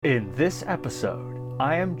In this episode,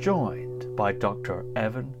 I am joined by Dr.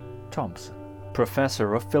 Evan Thompson,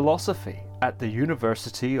 Professor of Philosophy at the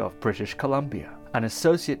University of British Columbia, an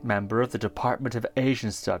associate member of the Department of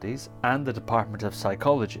Asian Studies and the Department of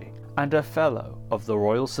Psychology, and a Fellow of the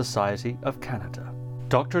Royal Society of Canada.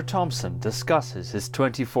 Dr. Thompson discusses his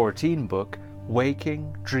 2014 book,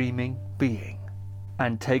 Waking, Dreaming, Being,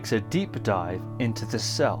 and takes a deep dive into the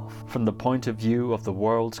self from the point of view of the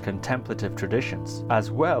world's contemplative traditions, as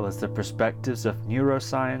well as the perspectives of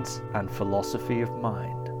neuroscience and philosophy of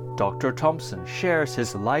mind. Dr. Thompson shares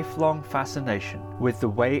his lifelong fascination with the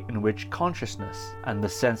way in which consciousness and the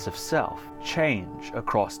sense of self change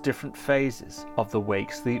across different phases of the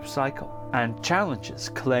wake-sleep cycle, and challenges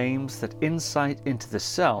claims that insight into the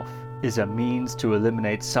self is a means to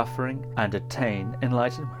eliminate suffering and attain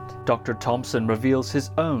enlightenment. Dr. Thompson reveals his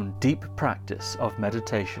own deep practice of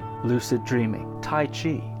meditation, lucid dreaming, Tai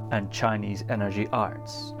Chi and Chinese energy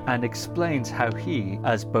arts, and explains how he,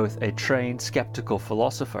 as both a trained skeptical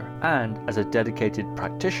philosopher and as a dedicated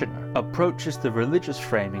practitioner, approaches the religious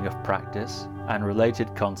framing of practice and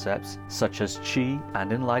related concepts such as Qi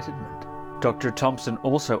and enlightenment. Dr. Thompson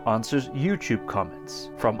also answers YouTube comments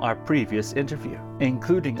from our previous interview,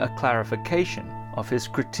 including a clarification of his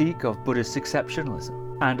critique of Buddhist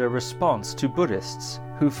exceptionalism and a response to Buddhists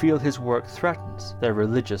who feel his work threatens their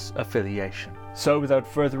religious affiliation. So without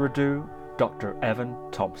further ado, Dr. Evan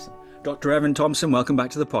Thompson. Dr. Evan Thompson, welcome back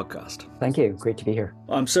to the podcast. Thank you. Great to be here.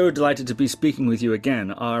 I'm so delighted to be speaking with you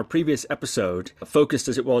again. Our previous episode, focused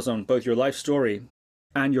as it was on both your life story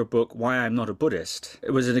and your book, Why I'm Not a Buddhist.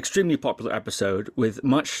 It was an extremely popular episode with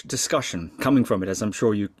much discussion coming from it, as I'm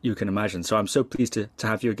sure you can imagine. So I'm so pleased to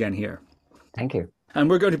have you again here. Thank you. And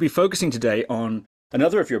we're going to be focusing today on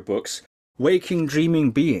another of your books, Waking,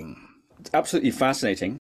 Dreaming, Being. It's absolutely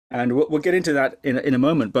fascinating. And we'll get into that in a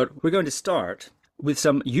moment. But we're going to start with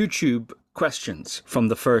some YouTube questions from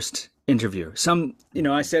the first interview.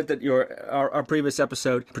 I said that our previous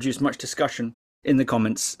episode produced much discussion in the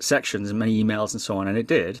comments sections and many emails and so on, and it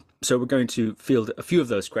did. So we're going to field a few of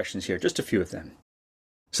those questions here, just a few of them.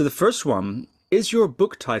 So the first one, is your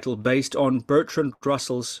book title based on Bertrand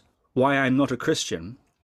Russell's Why I'm Not a Christian?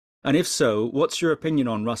 And if so, what's your opinion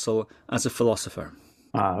on Russell as a philosopher?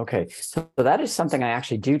 Okay. So that is something I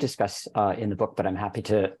actually do discuss in the book, but I'm happy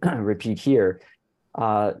to repeat here.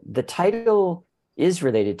 The title is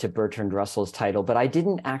related to Bertrand Russell's title, but I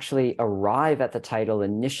didn't actually arrive at the title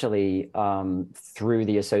initially through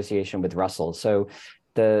the association with Russell. So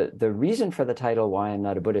the reason for the title, Why I'm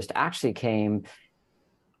Not a Buddhist, actually came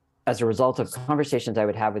as a result of conversations I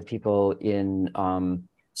would have with people in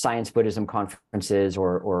science Buddhism conferences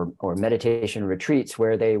or meditation retreats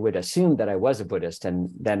where they would assume that I was a Buddhist.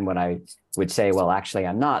 And then when I would say, well, actually,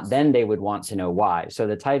 I'm not, then they would want to know why. So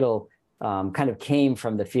the title kind of came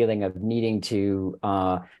from the feeling of needing to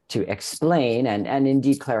explain and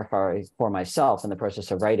indeed clarify for myself in the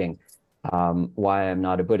process of writing why I'm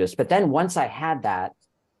not a Buddhist. But then once I had that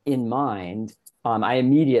in mind, I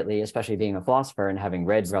immediately, especially being a philosopher and having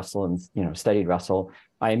read Russell and studied Russell,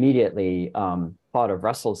 I immediately thought of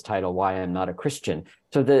Russell's title, Why I'm Not a Christian.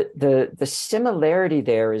 So the similarity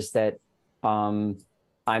there is that I'm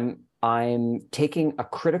taking a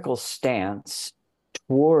critical stance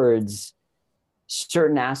towards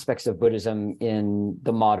certain aspects of Buddhism in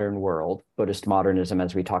the modern world, Buddhist modernism,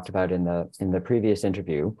 as we talked about in the previous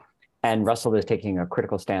interview, and Russell is taking a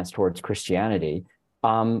critical stance towards Christianity.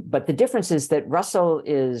 But the difference is that Russell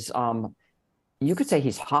is, you could say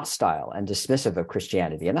he's hostile and dismissive of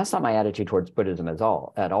Christianity, and that's not my attitude towards Buddhism at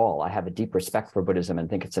all. I have a deep respect for Buddhism and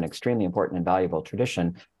think it's an extremely important and valuable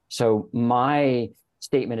tradition. So my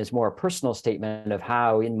statement is more a personal statement of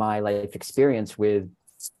how, in my life experience with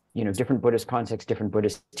different Buddhist contexts, different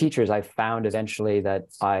Buddhist teachers, I found eventually that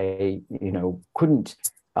I couldn't,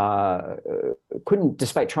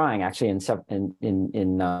 despite trying actually in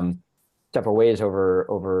several ways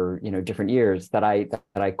over different years, that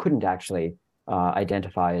I couldn't actually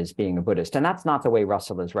identify as being a Buddhist. And that's not the way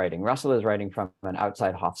Russell is writing. Russell is writing from an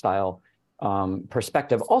outside hostile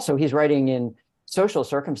perspective. Also, he's writing in social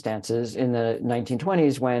circumstances in the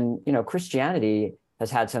 1920s when Christianity has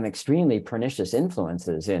had some extremely pernicious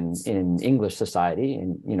influences in English society,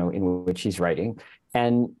 in which he's writing,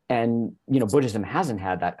 and Buddhism hasn't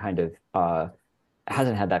had that kind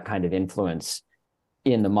of influence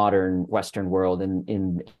in the modern Western world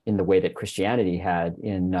in the way that Christianity had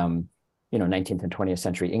in 19th and 20th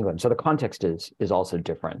century England. So the context is also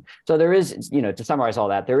different. So there is, to summarize all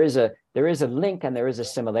that, there is a link and there is a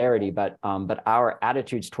similarity, but our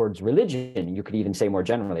attitudes towards religion, you could even say more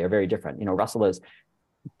generally, are very different. Russell is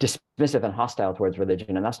dismissive and hostile towards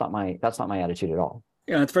religion, and that's not my attitude at all.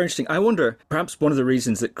 Yeah, it's very interesting. I wonder, perhaps one of the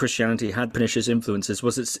reasons that Christianity had pernicious influences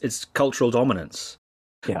was its cultural dominance.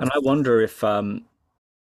 Yeah. And I wonder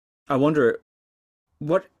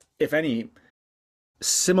what, if any,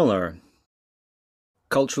 similar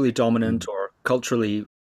culturally dominant or culturally,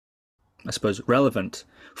 I suppose, relevant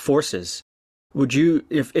forces would you,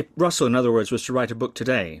 if Russell, in other words, was to write a book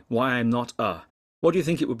today, Why I'm Not a, what do you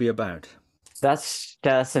think it would be about? That's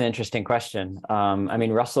an interesting question. I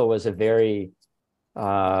mean, Russell was a very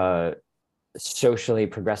uh, socially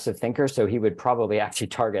progressive thinker, so he would probably actually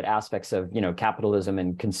target aspects of, capitalism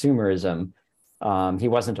and consumerism. He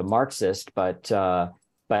wasn't a Marxist, but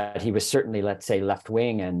he was certainly, let's say, left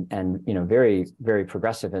wing and very very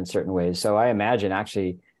progressive in certain ways. So I imagine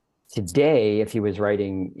actually today, if he was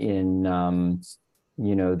writing in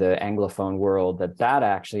the Anglophone world, that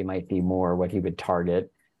actually might be more what he would target.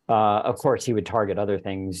 Of course, he would target other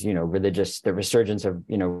things, the resurgence of,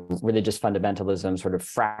 religious fundamentalism, sort of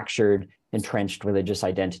fractured, entrenched religious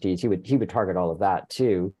identities. He would target all of that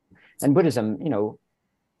too. And Buddhism,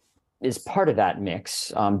 is part of that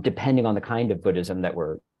mix, depending on the kind of Buddhism that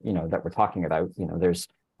we're talking about. There's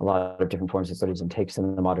a lot of different forms of Buddhism takes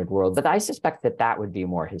in the modern world, but I suspect that would be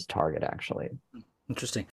more his target, actually.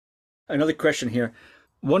 Interesting. Another question here.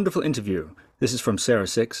 Wonderful interview. This is from Sarah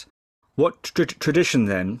Six. What tradition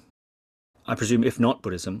then, I presume if not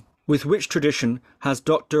Buddhism, with which tradition has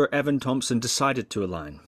Dr. Evan Thompson decided to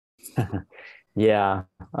align? Yeah.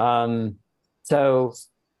 So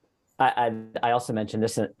I also mentioned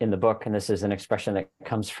this in the book, and this is an expression that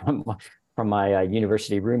comes from my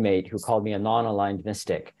university roommate, who called me a non-aligned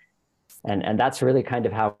mystic, and that's really kind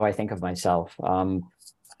of how I think of myself.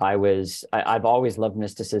 I've always loved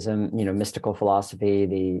mysticism, mystical philosophy,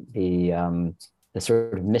 the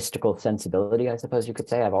sort of mystical sensibility, I suppose you could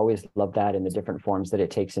say. I've always loved that in the different forms that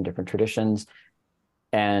it takes in different traditions.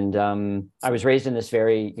 And I was raised in this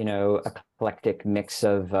very, eclectic mix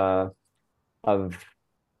of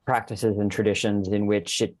practices and traditions in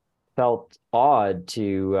which it felt odd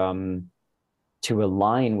to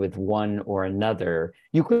align with one or another.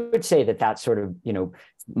 You could say that sort of,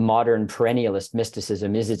 modern perennialist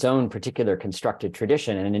mysticism is its own particular constructed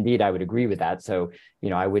tradition. And indeed, I would agree with that. So,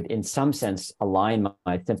 I would, in some sense, align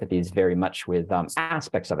my sympathies very much with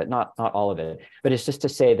aspects of it, not all of it. But it's just to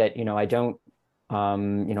say that, I don't,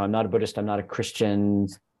 I'm not a Buddhist, I'm not a Christian.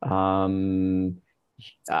 I'm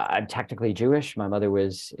technically Jewish. My mother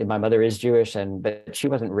is Jewish, but she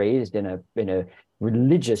wasn't raised in a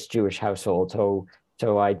religious Jewish household.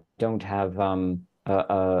 So I don't have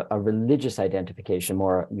a religious identification,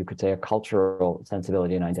 more you could say a cultural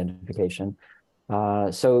sensibility and identification.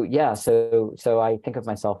 So I think of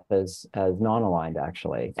myself as non-aligned,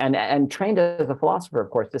 actually, and trained as a philosopher. Of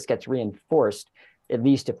course, this gets reinforced, at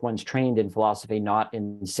least if one's trained in philosophy, not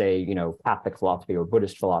in, say, Catholic philosophy or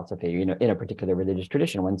Buddhist philosophy, in a particular religious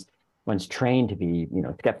tradition. One's trained to be,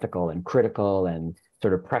 skeptical and critical and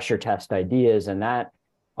sort of pressure test ideas, and that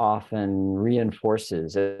often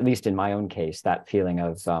reinforces, at least in my own case, that feeling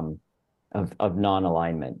of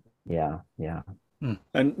non-alignment. Yeah.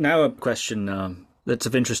 And now a question that's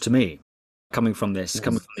of interest to me, coming from these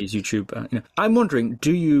YouTube. I'm wondering,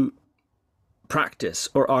 do you practice,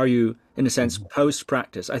 or are you, in a sense,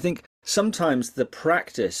 post-practice? I think sometimes the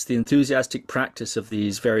enthusiastic practice of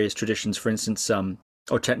these various traditions, for instance,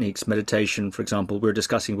 or techniques, meditation, for example, we were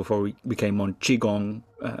discussing before we came on, Qigong,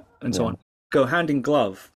 and so on, go hand in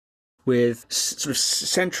glove with sort of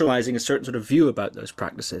centralizing a certain sort of view about those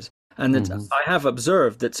practices. And that I have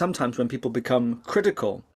observed that sometimes when people become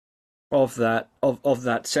critical of that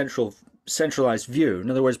centralized view, in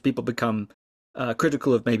other words, people become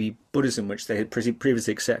critical of maybe Buddhism, which they had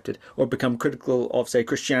previously accepted, or become critical of, say,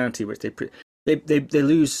 Christianity, which they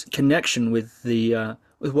lose connection with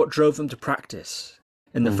with what drove them to practice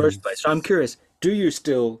in the first place. So I'm curious, do you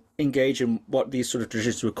still engage in what these sort of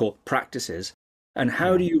traditions would call practices, and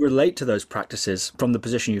how do you relate to those practices from the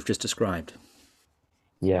position you've just described?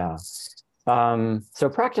 Yeah. So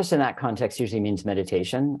practice in that context usually means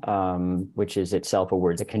meditation, which is itself a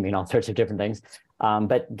word that can mean all sorts of different things.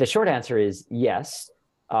 But the short answer is yes.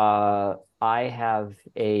 I have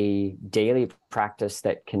a daily practice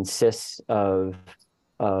that consists of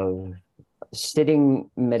sitting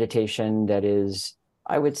meditation that is,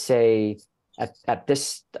 I would say, at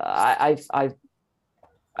this, I've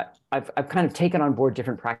kind of taken on board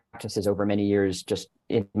different practices over many years, just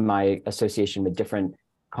in my association with different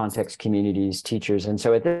context, communities, teachers. And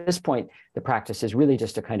so at this point, the practice is really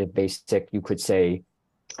just a kind of basic, you could say,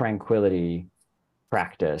 tranquility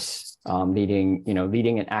practice, leading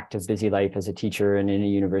an active, busy life as a teacher and in a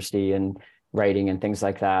university and writing and things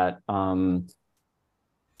like that.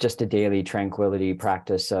 just a daily tranquility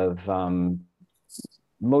practice of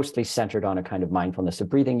mostly centered on a kind of mindfulness of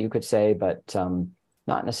breathing, you could say, but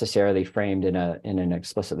not necessarily framed in an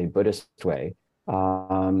explicitly Buddhist way.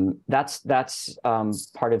 That's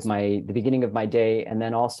part of the beginning of my day, and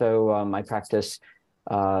then also I practice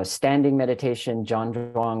standing meditation,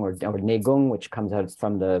 Zhuang or Neigong, which comes out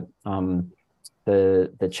from the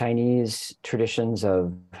Chinese traditions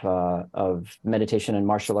of meditation and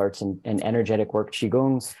martial arts and energetic work,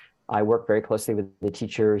 Qigong. I work very closely with the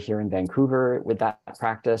teacher here in Vancouver with that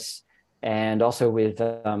practice, and also with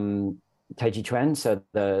Tai Chi Chuan, so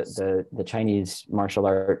the Chinese martial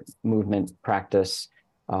art movement practice.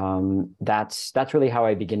 That's really how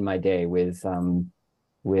I begin my day, with Tai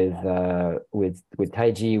Chi,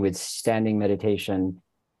 with standing meditation,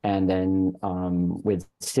 and then with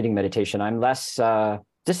sitting meditation. I'm less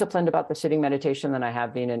disciplined about the sitting meditation than I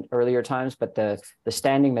have been in earlier times, but the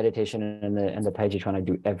standing meditation and the Tai Chi Chuan I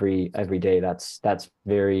do every day. That's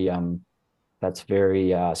very sort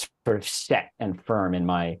of set and firm in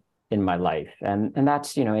my life, and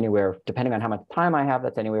that's, anywhere, depending on how much time I have,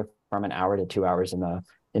 that's anywhere from an hour to 2 hours in the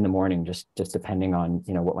morning, just depending on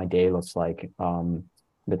what my day looks like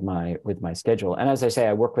with my schedule. And as I say,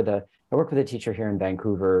 I work with a teacher here in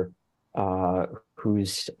Vancouver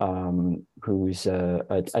who's a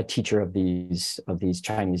teacher of these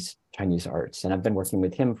Chinese arts, and I've been working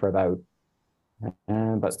with him for about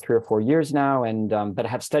 3 or 4 years now, and but I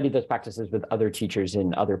have studied those practices with other teachers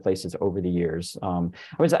in other places over the years.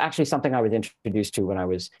 It was actually something I was introduced to when I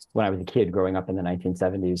was a kid growing up in the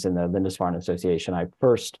 1970s in the Lindisfarne Association.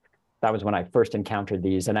 That was when I first encountered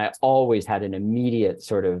these, and I always had an immediate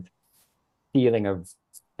sort of feeling of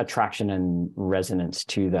attraction and resonance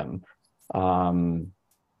to them.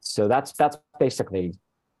 So that's basically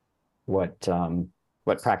what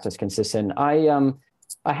practice consists in.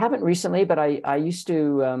 I haven't recently, but I used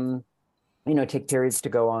to take periods to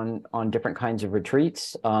go on different kinds of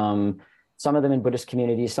retreats. Some of them in Buddhist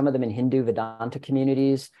communities, some of them in Hindu Vedanta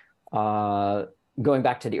communities. Going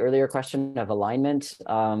back to the earlier question of alignment,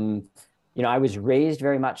 I was raised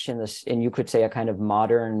very much in you could say a kind of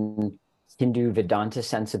modern Hindu Vedanta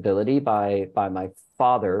sensibility by my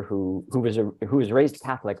father, who was raised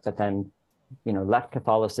Catholic, but then left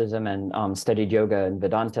Catholicism and studied yoga and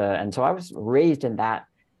Vedanta, and so I was raised in that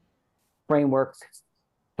framework,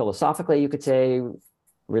 philosophically, you could say,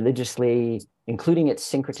 religiously, including its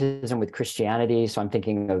syncretism with Christianity. So I'm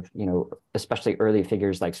thinking of, especially early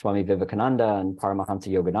figures like Swami Vivekananda and Paramahansa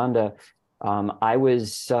Yogananda.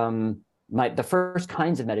 The first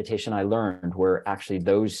kinds of meditation I learned were actually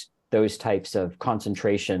those types of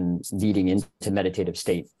concentration leading into meditative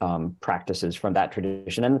state practices from that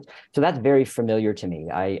tradition. And so that's very familiar to me.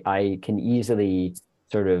 I can easily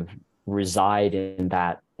sort of reside in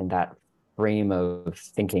that frame of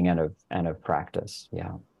thinking and of practice.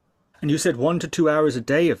 Yeah. And you said 1 to 2 hours a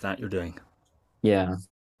day of that you're doing. Yeah.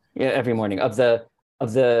 Every morning of the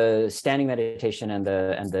standing meditation and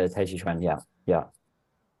the Tai Chi Chuan. Yeah. Yeah.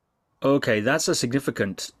 Okay, that's a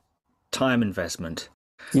significant time investment.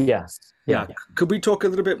 Yeah. Yeah. Could we talk a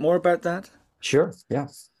little bit more about that? Sure. Yeah.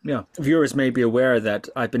 Yeah. Viewers may be aware that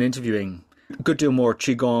I've been interviewing a good deal more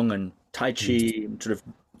Qigong and Tai Chi, sort of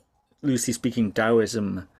loosely speaking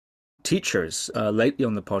Taoism teachers lately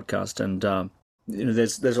on the podcast, and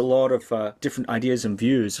there's a lot of different ideas and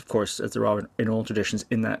views, of course, as there are in all traditions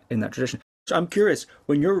in that tradition. So I'm curious,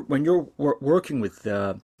 when you're working with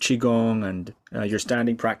Qigong and your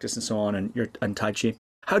standing practice and so on, and Tai Chi,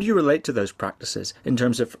 how do you relate to those practices in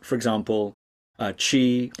terms of, for example,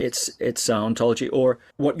 Qi, its ontology, or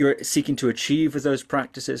what you're seeking to achieve with those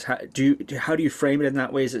practices? How do you frame it in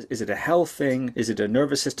that way? Is it a health thing? Is it a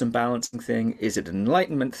nervous system balancing thing? Is it an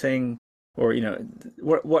enlightenment thing? Or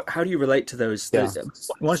what? How do you relate to those? Yeah.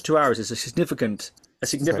 1 to 2 hours is a significant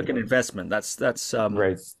right. investment. That's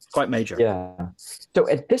right. Quite major. Yeah. So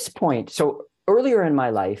at this point, earlier in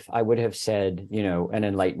my life, I would have said, an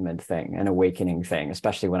enlightenment thing, an awakening thing,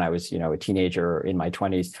 especially when I was, a teenager or in my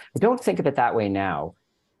 20s. I don't think of it that way now.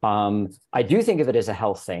 I do think of it as a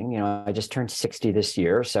health thing. I just turned 60 this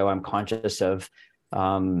year, so I'm conscious of,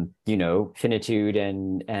 finitude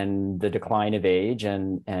and the decline of age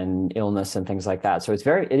and illness and things like that. So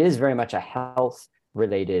it is very much a health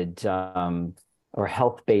related or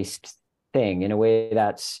health based thing in a way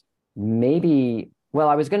that's maybe, well,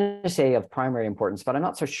 I was going to say of primary importance, but I'm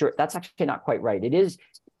not so sure. That's actually not quite right. It is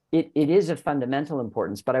of fundamental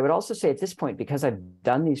importance, but I would also say at this point, because I've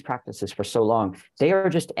done these practices for so long, they are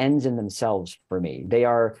just ends in themselves for me.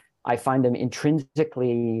 I find them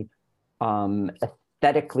intrinsically,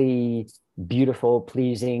 aesthetically beautiful,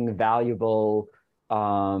 pleasing, valuable,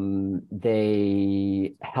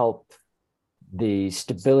 They help the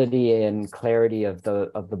stability and clarity of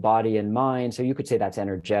the body and mind. So you could say that's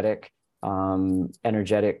energetic,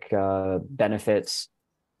 benefits.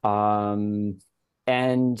 And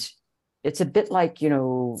it's a bit like,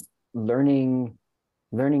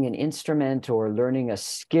 learning an instrument or learning a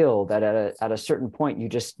skill that at a certain point you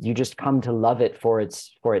just come to love it for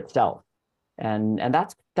itself. And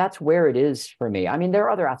that's where it is for me. I mean, there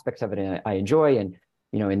are other aspects of it I enjoy. And,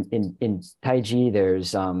 in Tai Chi,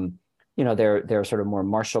 there's, there are sort of more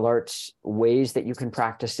martial arts ways that you can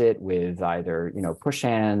practice it with either, push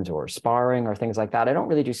hands or sparring or things like that.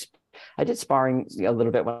 I did sparring a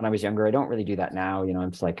little bit when I was younger. I don't really do that now.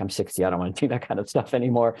 I'm just like, I'm 60. I don't want to do that kind of stuff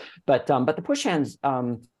anymore. But the push hands,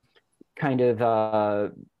 kind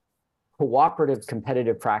of cooperative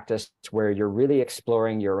competitive practice where you're really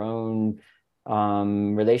exploring your own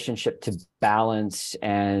relationship to balance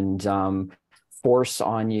and force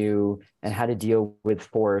on you and how to deal with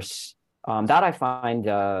force. That I find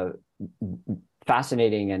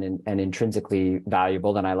fascinating and intrinsically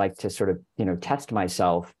valuable. And I like to sort of, test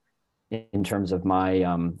myself in terms of my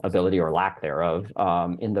ability or lack thereof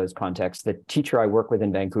in those contexts. The teacher I work with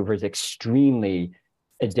in Vancouver is extremely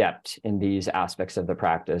adept in these aspects of the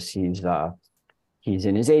practice. He's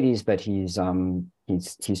in his 80s, but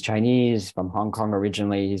he's Chinese from Hong Kong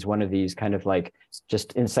originally. He's one of these kind of like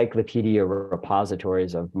just encyclopedia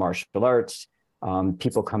repositories of martial arts.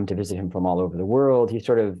 People come to visit him from all over the world. He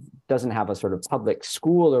sort of doesn't have a sort of public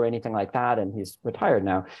school or anything like that, and he's retired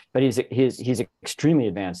now. But he's extremely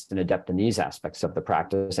advanced and adept in these aspects of the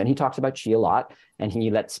practice. And he talks about Qi a lot, and he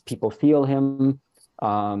lets people feel him.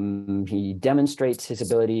 He demonstrates his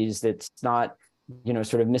abilities. That's not,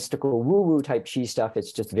 sort of mystical woo-woo type Qi stuff.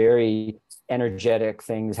 It's just very energetic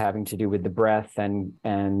things having to do with the breath and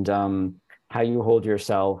how you hold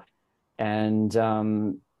yourself. And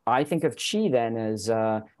I think of Qi then as,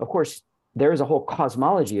 of course, there is a whole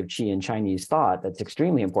cosmology of Qi in Chinese thought that's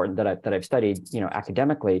extremely important that I've studied,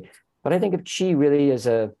 academically. But I think of Qi really as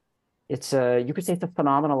you could say it's a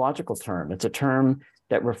phenomenological term. It's a term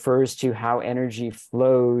that refers to how energy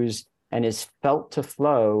flows and is felt to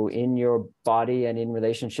flow in your body and in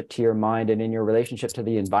relationship to your mind and in your relationship to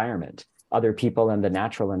the environment, other people and the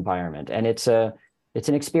natural environment. And it's an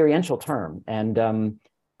experiential term. And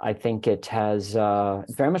I think it has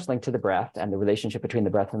very much linked to the breath and the relationship between the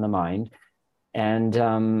breath and the mind.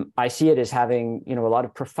 And I see it as having, a lot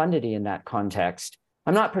of profundity in that context.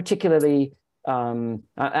 I'm not particularly, I'm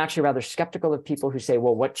actually rather skeptical of people who say,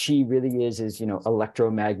 well, what Qi really is,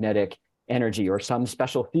 electromagnetic energy or some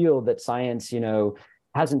special field that science,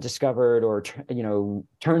 hasn't discovered or,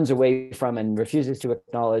 turns away from and refuses to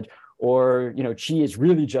acknowledge. Or, Qi is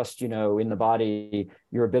really just, in the body,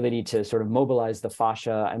 your ability to sort of mobilize the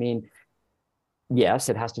fascia. I mean, yes,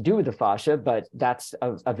 it has to do with the fascia, but that's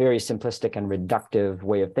a very simplistic and reductive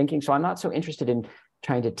way of thinking. So I'm not so interested in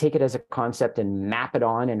trying to take it as a concept and map it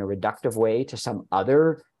on in a reductive way to some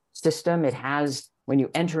other system. It has, when you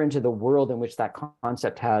enter into the world in which that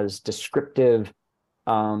concept has descriptive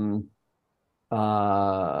content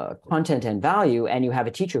and value, and you have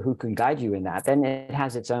a teacher who can guide you in that, then it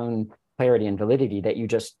has its own clarity and validity that you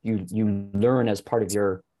learn as part of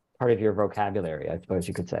your vocabulary, I suppose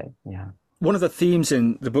you could say. Yeah. One of the themes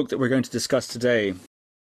in the book that we're going to discuss today,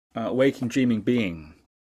 Waking, Dreaming, Being,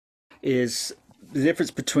 is the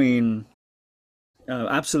difference between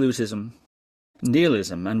absolutism,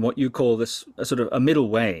 nihilism, and what you call this a sort of a middle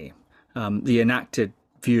way, the enacted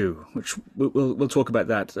view, which we'll talk about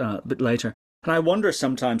that a bit later. And I wonder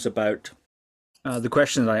sometimes about the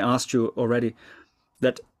question that I asked you already,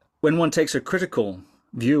 that when one takes a critical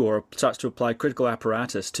view or starts to apply critical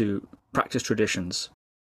apparatus to practice traditions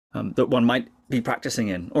that one might be practicing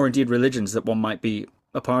in, or indeed religions that one might be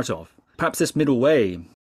a part of, perhaps this middle way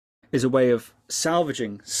is a way of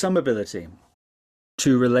salvaging some ability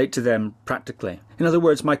to relate to them practically. In other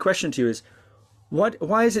words, my question to you is,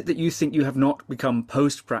 why is it that you think you have not become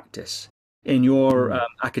post-practice in your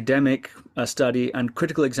academic study and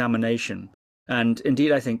critical examination, and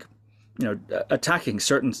indeed, I think, attacking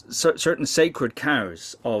certain sacred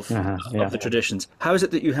cows of the traditions? How is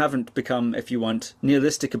it that you haven't become, if you want,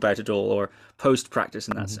 nihilistic about it all, or post-practice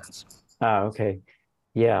in that sense? Oh, okay.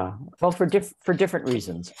 Yeah. Well, for different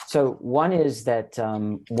reasons. So one is that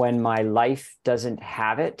when my life doesn't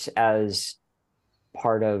have it as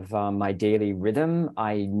part of my daily rhythm,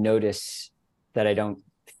 I notice that I don't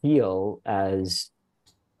feel as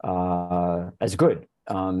good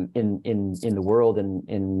in the world and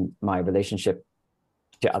in my relationship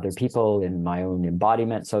to other people, in my own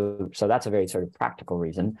embodiment. So that's a very sort of practical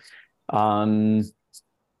reason.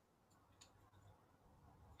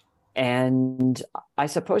 And I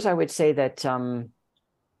suppose I would say that, I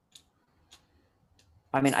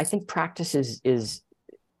mean, I think practice is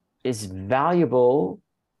valuable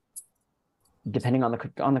depending on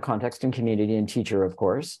the context and community and teacher, of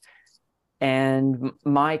course. And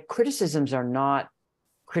my criticisms are not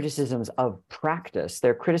criticisms of practice.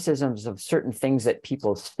 They're criticisms of certain things that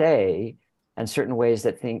people say and certain ways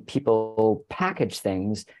that people package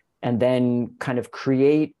things and then kind of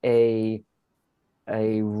create a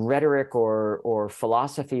rhetoric or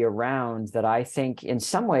philosophy around that I think in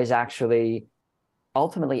some ways actually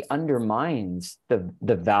ultimately undermines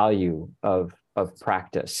the value of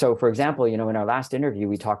practice. So for example, in our last interview,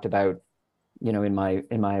 we talked about, in my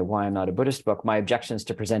Why I'm Not a Buddhist book, my objections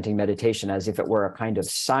to presenting meditation as if it were a kind of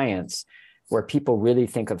science, where people really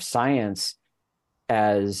think of science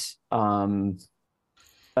as a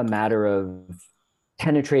matter of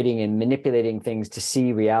penetrating and manipulating things to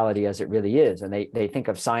see reality as it really is. And they think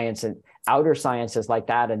of science and outer sciences like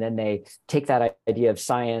that. And then they take that idea of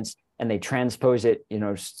science and they transpose it,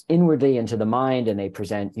 inwardly into the mind, and they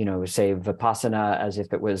present, say Vipassana as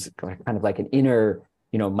if it was kind of like an inner,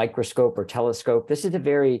 microscope or telescope. This is a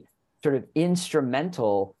very sort of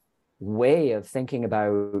instrumental way of thinking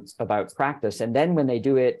about practice. And then when they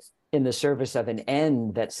do it in the service of an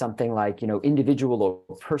end that's something like, individual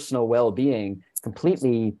or personal well-being,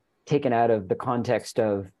 completely taken out of the context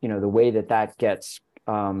of, the way that gets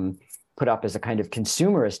put up as a kind of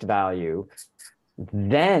consumerist value,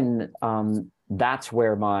 then that's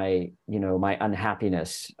where my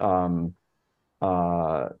unhappiness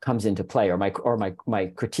comes into play, or my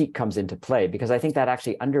critique comes into play, because I think that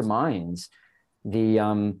actually undermines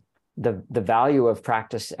the value of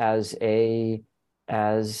practice as a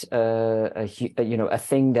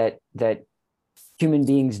thing that human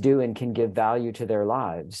beings do and can give value to their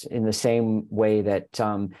lives, in the same way that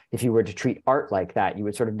if you were to treat art like that, you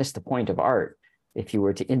would sort of miss the point of art if you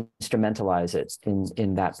were to instrumentalize it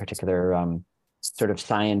in that particular sort of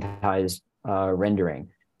scientized rendering.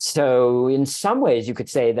 So in some ways, you could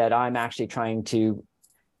say that I'm actually trying to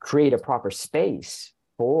create a proper space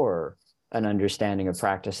for an understanding of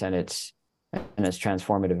practice and its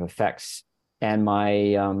transformative effects. And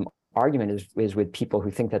my argument is with people who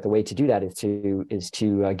think that the way to do that is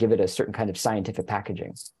to give it a certain kind of scientific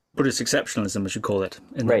packaging. Buddhist exceptionalism, as you call it.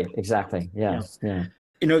 Right, exactly. Yeah.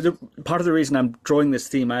 Part of the reason I'm drawing this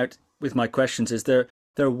theme out with my questions is there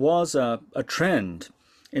was a trend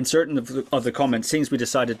in certain of the comments, since we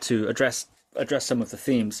decided to address some of the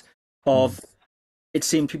themes of, it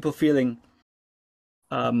seemed people feeling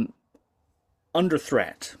under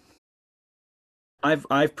threat.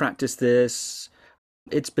 I've practiced this.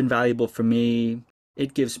 It's been valuable for me.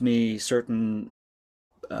 It gives me certain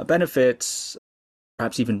benefits,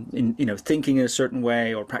 perhaps even in thinking in a certain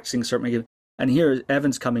way or practicing a certain way. And here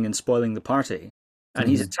Evan's coming and spoiling the party, and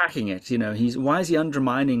he's attacking it. Why is he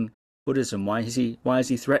undermining Buddhism? Why is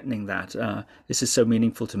he threatening that? This is so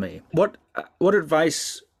meaningful to me. What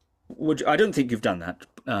advice I don't think you've done that,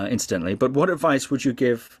 incidentally, but what advice would you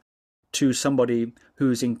give to somebody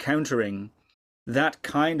who's encountering that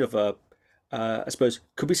kind of I suppose,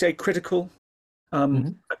 could we say critical,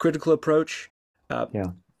 a critical approach,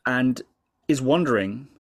 and is wondering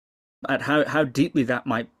at how deeply that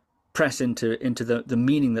might press into the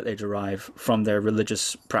meaning that they derive from their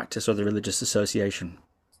religious practice or the religious association?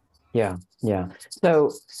 Yeah.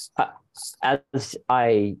 So as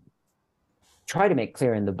I try to make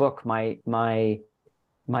clear in the book, my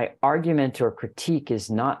argument or critique is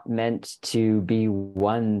not meant to be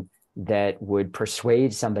one that would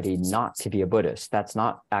persuade somebody not to be a Buddhist. That's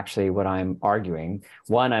not actually what I'm arguing.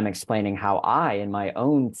 One, I'm explaining how I, in my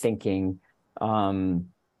own thinking, found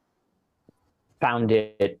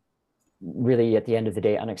it really, at the end of the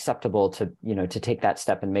day, unacceptable to take that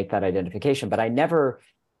step and make that identification. But I never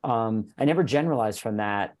generalize from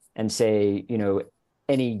that and say,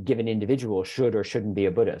 any given individual should or shouldn't be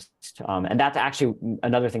a Buddhist. And that's actually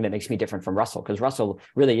another thing that makes me different from Russell, because Russell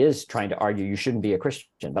really is trying to argue you shouldn't be a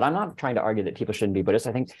Christian, but I'm not trying to argue that people shouldn't be Buddhist.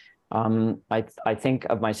 I think I think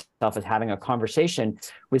of myself as having a conversation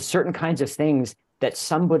with certain kinds of things that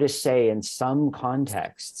some Buddhists say in some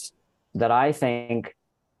contexts that I think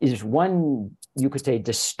is, one, you could say,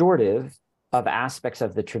 distortive of aspects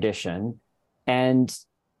of the tradition and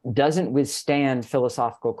doesn't withstand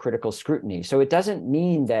philosophical critical scrutiny. So it doesn't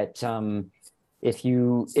mean that if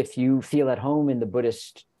you feel at home in the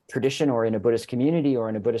Buddhist tradition or in a Buddhist community or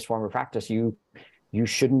in a Buddhist form of practice, you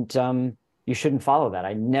shouldn't follow that.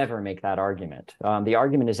 I never make that argument. The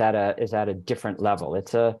argument is at a different level.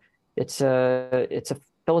 It's a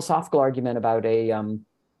philosophical argument about a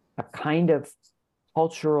kind of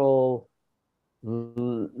cultural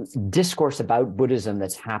discourse about Buddhism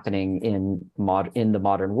that's happening in the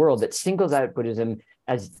modern world that singles out Buddhism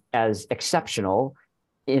as exceptional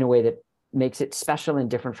in a way that makes it special and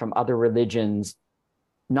different from other religions,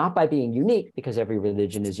 not by being unique, because every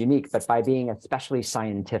religion is unique, but by being especially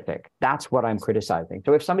scientific. That's what I'm criticizing.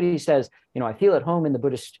 So if somebody says, I feel at home in the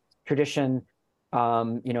Buddhist tradition, I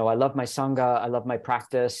love my Sangha, I love my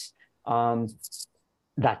practice,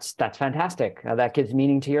 that's fantastic. That gives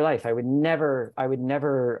meaning to your life. I would never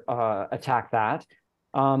attack that.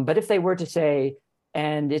 But if they were to say,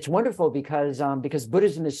 and it's wonderful because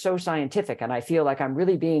Buddhism is so scientific, and I feel like I'm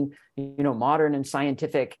really being, modern and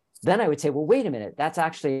scientific, then I would say, well, wait a minute, that's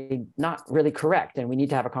actually not really correct, and we need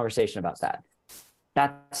to have a conversation about that.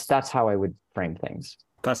 That's how I would frame things.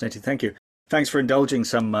 Fascinating. Thank you. Thanks for indulging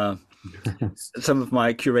some of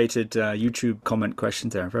my curated YouTube comment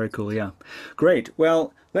questions there. Very cool. Yeah. Great.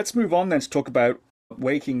 Well, let's move on then to talk about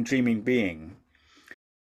waking, dreaming, being.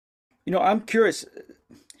 I'm curious.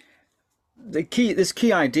 This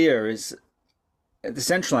key idea is the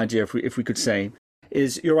central idea, if we could say,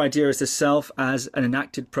 is your idea is the self as an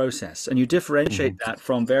enacted process, and you differentiate that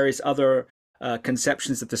from various other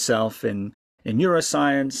conceptions of the self in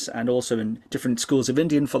neuroscience and also in different schools of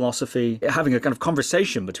Indian philosophy, having a kind of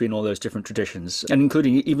conversation between all those different traditions, and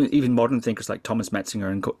including even modern thinkers like Thomas Metzinger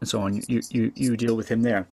and so on. You deal with him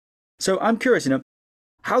there. So I'm curious,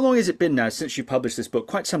 how long has it been now since you published this book?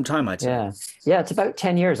 Quite some time, I'd say. Yeah, it's about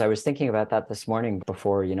 10 years. I was thinking about that this morning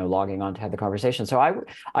before, logging on to have the conversation. So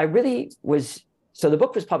I really was. So the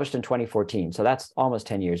book was published in 2014. So that's almost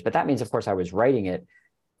 10 years. But that means, of course, I was writing it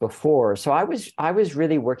before. So I was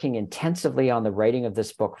really working intensively on the writing of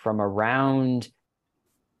this book from around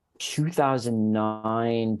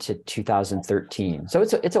 2009 to 2013. So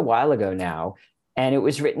it's a while ago now. And it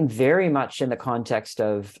was written very much in the context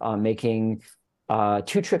of making 2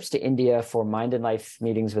 trips to India for Mind and Life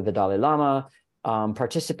meetings with the Dalai Lama,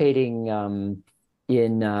 participating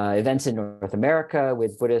in events in North America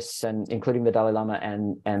with Buddhists, and including the Dalai Lama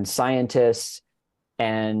and scientists.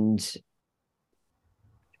 And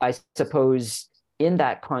I suppose in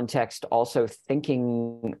that context, also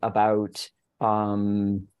thinking about,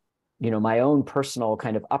 my own personal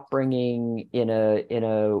kind of upbringing in a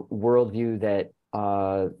worldview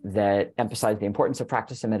that emphasized the importance of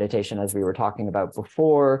practice and meditation, as we were talking about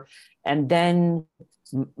before. And then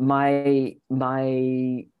my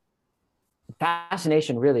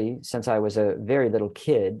fascination, really, since I was a very little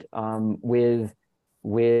kid, with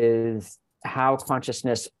how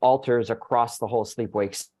consciousness alters across the whole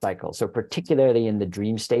sleep-wake cycle. So particularly in the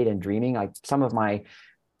dream state and dreaming, like some of my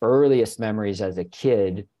earliest memories as a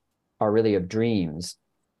kid are really of dreams.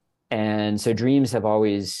 And so dreams have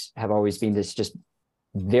always been this just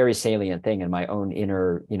very salient thing in my own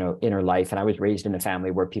inner life. And I was raised in a family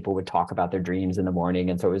where people would talk about their dreams in the morning.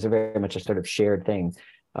 And so it was very much a sort of shared thing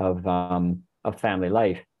of family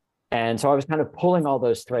life. And so I was kind of pulling all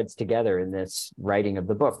those threads together in this writing of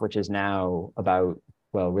the book, which is now about,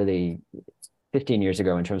 really 15 years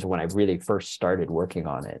ago in terms of when I really first started working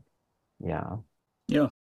on it. Yeah. Yeah.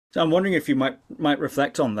 So I'm wondering if you might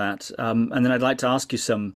reflect on that. And then I'd like to ask you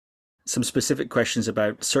some specific questions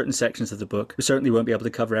about certain sections of the book. We certainly won't be able to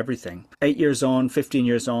cover everything. 8 years on, 15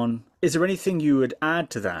 years on, is there anything you would add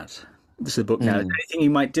to that? This is the book now. Is there anything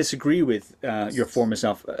you might disagree with your former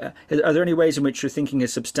self? Are there any ways in which your thinking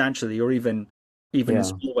is substantially or even in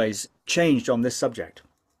small ways changed on this subject?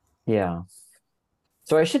 Yeah.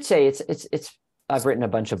 So I should say it's I've written a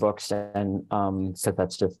bunch of books, and so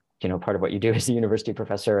that's just part of what you do as a university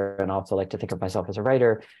professor, and I also like to think of myself as a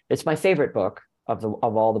writer. It's my favorite book of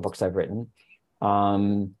all the books I've written.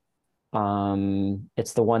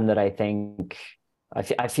 It's the one that I think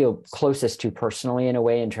I feel closest to personally, in a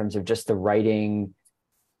way, in terms of just the writing,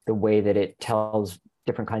 the way that it tells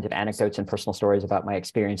different kinds of anecdotes and personal stories about my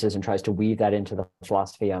experiences and tries to weave that into the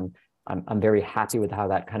philosophy. I'm very happy with how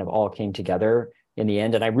that kind of all came together in the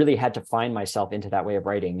end. And I really had to find myself into that way of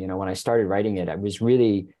writing. When I started writing it, there was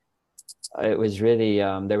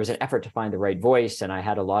an effort to find the right voice. And I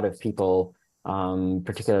had a lot of people,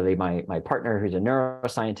 particularly my partner, who's a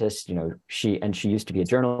neuroscientist, she used to be a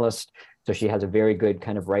journalist. So she has a very good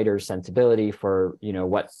kind of writer's sensibility for,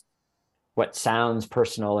 what sounds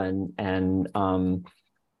personal and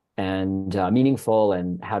meaningful,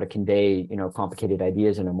 and how to convey, complicated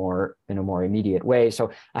ideas in a more immediate way.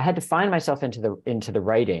 So I had to find myself into the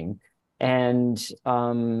writing, and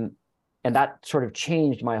that sort of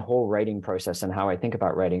changed my whole writing process and how I think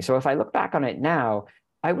about writing. So if I look back on it now,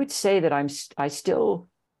 I would say that I still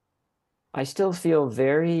feel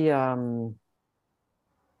very,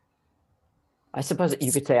 I suppose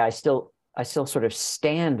you could say I still sort of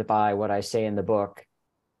stand by what I say in the book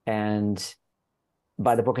and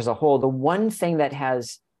by the book as a whole. The one thing that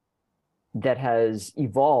has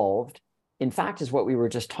evolved, in fact, is what we were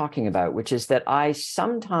just talking about, which is that I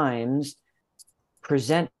sometimes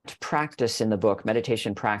present practice in the book,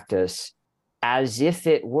 meditation practice, as if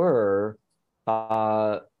it were,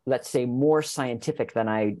 let's say, more scientific than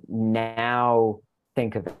I now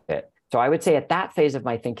think of it. So I would say at that phase of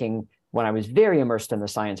my thinking, when I was very immersed in the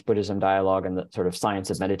science Buddhism dialogue and the sort of science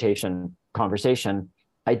of meditation conversation,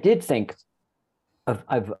 I did think of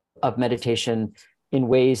meditation in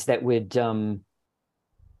ways that would,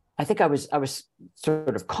 I think I was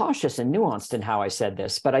sort of cautious and nuanced in how I said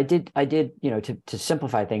this, but I did, to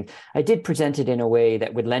simplify things, I did present it in a way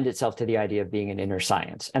that would lend itself to the idea of being an inner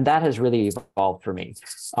science. And that has really evolved for me.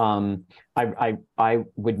 I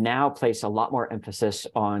would now place a lot more emphasis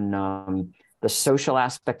on the social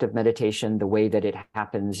aspect of meditation, the way that it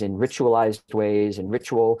happens in ritualized ways, in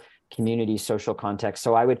ritual, community, social context.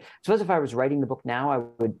 So I suppose if I was writing the book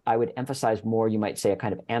now, I would emphasize more, you might say, a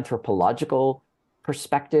kind of anthropological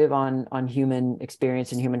perspective on human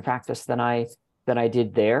experience and human practice than I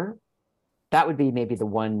did there. That would be maybe the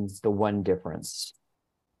one difference.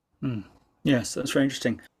 Yes, that's very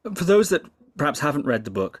interesting. For those that perhaps haven't read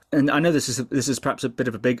the book, and I know this is perhaps a bit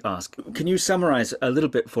of a big ask, can you summarize a little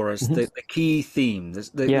bit for us the key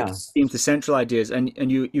themes, the themes, the central ideas, and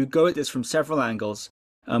you go at this from several angles,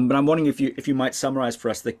 but I'm wondering if you might summarize for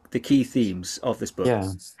us the key themes of this book. Yeah.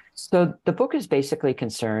 So the book is basically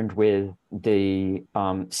concerned with the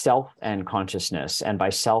self and consciousness, and by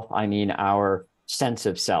self I mean our sense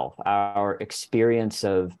of self, our experience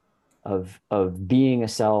of being a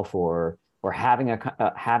self, or having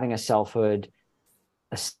a selfhood,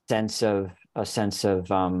 a sense of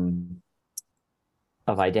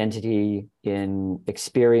identity in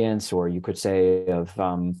experience, or you could say of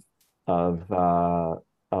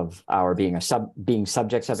our being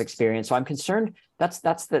subjects of experience. So I'm concerned, that's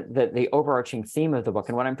the overarching theme of the book.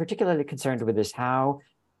 And what I'm particularly concerned with is how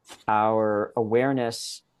our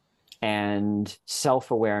awareness and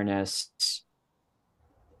self-awareness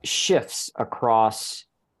shifts across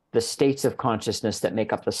the states of consciousness that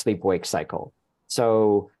make up the sleep-wake cycle.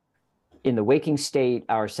 So in the waking state,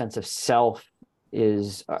 our sense of self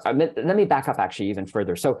is, let me back up actually even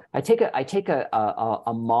further. So I take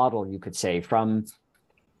a model, you could say, from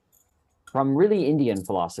really Indian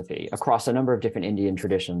philosophy across a number of different Indian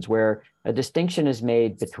traditions, where a distinction is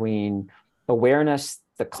made between awareness,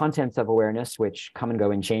 the contents of awareness, which come and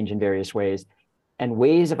go and change in various ways, and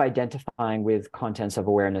ways of identifying with contents of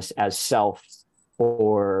awareness as self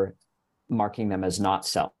or marking them as not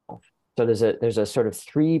self. So there's a sort of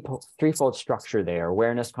threefold structure there: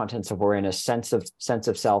 awareness, contents of awareness, sense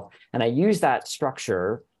of self. And I use that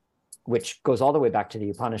structure, which goes all the way back to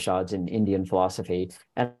the Upanishads in Indian philosophy,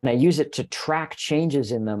 and I use it to track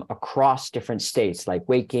changes in them across different states, like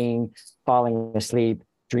waking, falling asleep,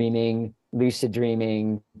 dreaming, lucid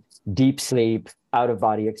dreaming, deep sleep,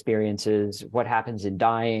 out-of-body experiences, what happens in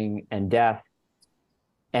dying and death.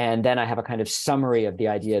 And then I have a kind of summary of the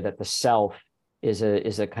idea that the self is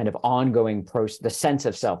a kind of ongoing process. The sense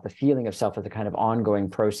of self, the feeling of self, is a kind of ongoing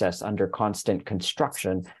process under constant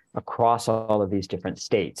construction across all of these different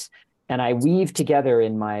states. And I weave together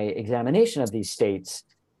in my examination of these states,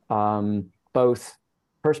 both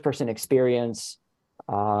first-person experience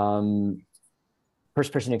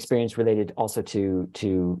related also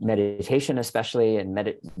to meditation, especially,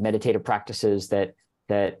 and meditative practices that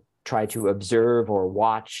try to observe or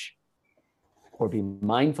watch or be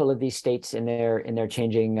mindful of these states in their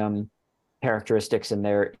changing characteristics and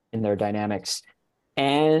their dynamics.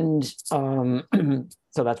 And so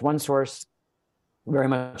that's one source, very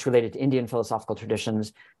much related to Indian philosophical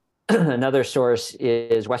traditions. Another source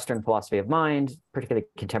is Western philosophy of mind, particularly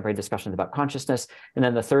contemporary discussions about consciousness. And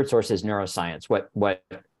then the third source is neuroscience,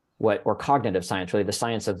 or cognitive science, really the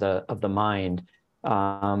science of the mind,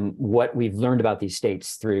 what we've learned about these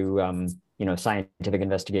states through scientific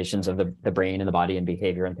investigations of the brain and the body and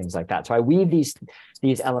behavior and things like that. So I weave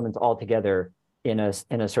these elements all together in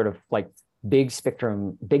a sort of like big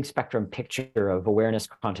spectrum picture of awareness,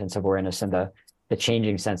 contents of awareness, and the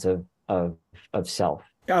changing sense of self.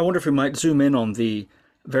 Yeah, I wonder if we might zoom in on the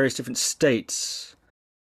various different states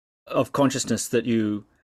of consciousness that you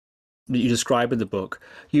describe in the book.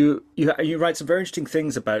 You write some very interesting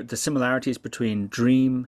things about the similarities between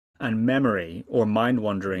dream and memory, or mind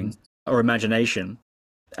wandering, or imagination,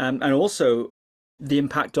 and also the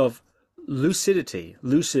impact of lucidity,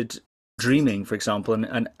 lucid dreaming, for example,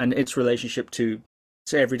 and its relationship to,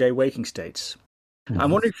 say, everyday waking states. I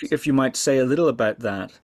wonder if you might say a little about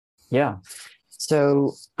that. Yeah.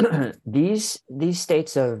 So these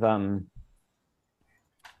states of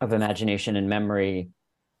imagination and memory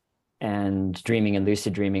and dreaming and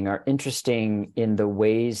lucid dreaming are interesting in the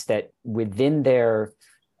ways that within their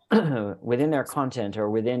within their content, or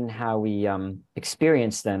within how we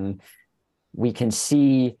experience them, we can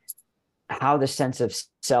see how the sense of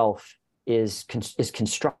self is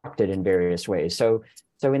constructed in various ways. So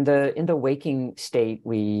in the waking state,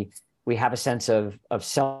 we have a sense of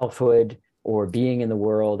selfhood, or being in the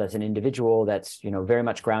world as an individual that's very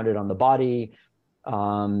much grounded on the body.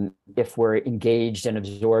 If we're engaged and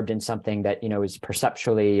absorbed in something that is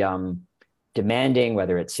perceptually demanding,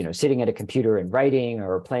 whether it's sitting at a computer and writing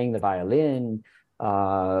or playing the violin,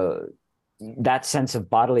 that sense of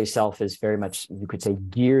bodily self is very much, you could say,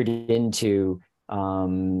 geared into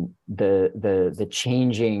the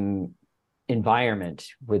changing environment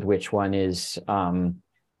with which one is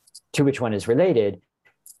to which one is related.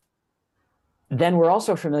 Then we're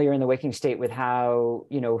also familiar in the waking state with how,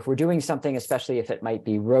 if we're doing something, especially if it might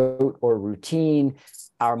be rote or routine,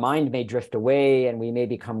 our mind may drift away and we may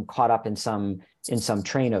become caught up in some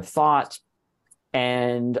train of thought.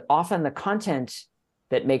 And often the content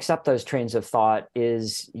that makes up those trains of thought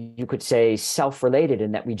is, you could say, self-related,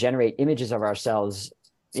 in that we generate images of ourselves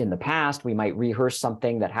in the past. We might rehearse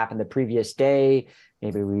something that happened the previous day.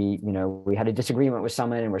 Maybe we had a disagreement with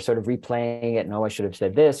someone and we're sort of replaying it. No, I should have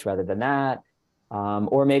said this rather than that.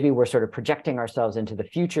 Or maybe we're sort of projecting ourselves into the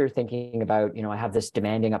future, thinking about, I have this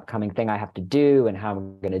demanding upcoming thing I have to do and how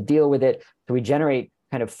I'm going to deal with it. So we generate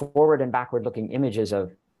kind of forward and backward looking images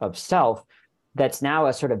of self. That's now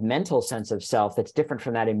a sort of mental sense of self that's different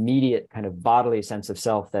from that immediate kind of bodily sense of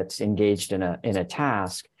self that's engaged in a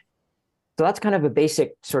task. So that's kind of a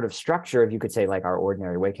basic sort of structure of, you could say, like our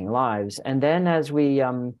ordinary waking lives. And then as we,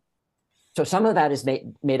 so some of that is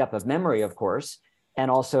made up of memory, of course, and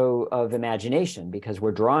also of imagination, because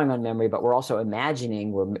we're drawing on memory, but we're also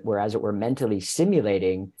imagining, we're as it were, mentally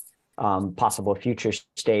simulating possible future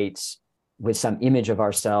states with some image of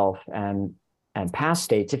ourself and past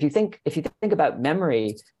states. If you think about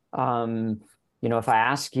memory, if I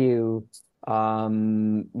ask you,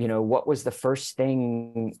 what was the first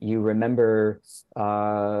thing you remember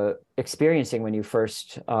experiencing when you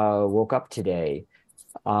first woke up today?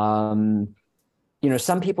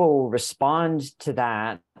 Some people will respond to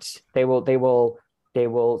that. They will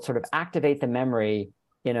sort of activate the memory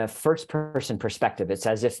in a first person perspective. It's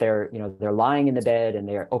as if they're lying in the bed and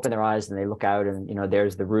they open their eyes and they look out and,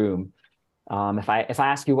 there's the room. If I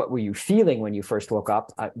ask you, what were you feeling when you first woke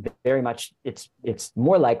up? Very much, it's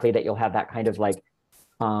more likely that you'll have that kind of like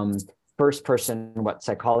first person, what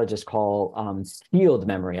psychologists call field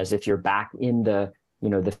memory, as if you're back in the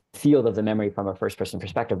field of the memory from a first person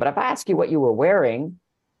perspective. But if I ask you what you were wearing,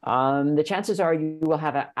 the chances are you will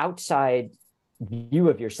have an outside view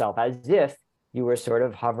of yourself, as if you were sort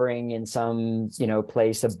of hovering in some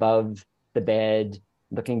place above the bed,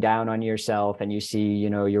 looking down on yourself, and you see,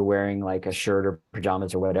 you're wearing like a shirt or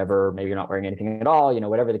pajamas or whatever. Maybe you're not wearing anything at all,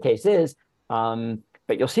 whatever the case is.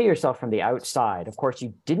 But you'll see yourself from the outside. Of course,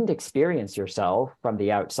 you didn't experience yourself from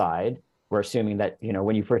the outside. We're assuming that,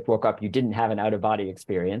 when you first woke up, you didn't have an out-of-body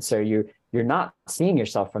experience. So you're not seeing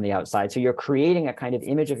yourself from the outside. So you're creating a kind of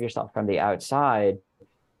image of yourself from the outside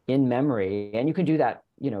in memory. And you can do that,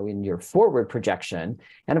 in your forward projection.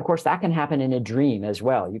 And of course, that can happen in a dream as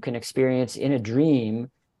well. You can experience in a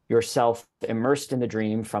dream yourself immersed in the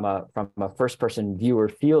dream from a first-person viewer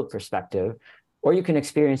field perspective, or you can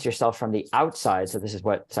experience yourself from the outside. So this is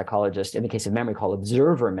what psychologists, in the case of memory, call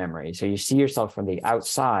observer memory. So you see yourself from the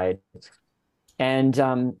outside. And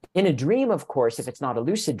in a dream, of course, if it's not a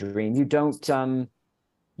lucid dream, you don't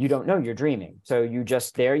know you're dreaming. So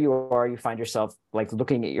there you are, you find yourself like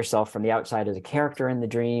looking at yourself from the outside as a character in the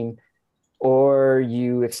dream, or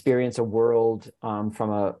you experience a world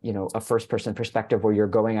from a first person perspective where you're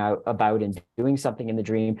going about and doing something in the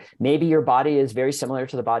dream. Maybe your body is very similar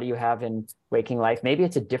to the body you have in waking life. Maybe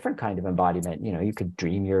it's a different kind of embodiment. You could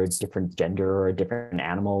dream you're a different gender or a different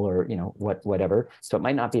animal or, whatever. So it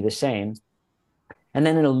might not be the same. And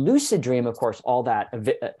then in a lucid dream, of course, all that,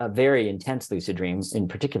 a very intense lucid dream in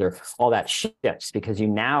particular, all that shifts, because you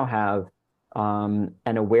now have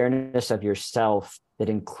an awareness of yourself that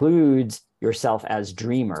includes yourself as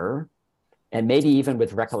dreamer, and maybe even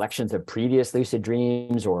with recollections of previous lucid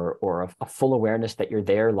dreams, or a full awareness that you're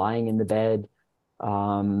there lying in the bed.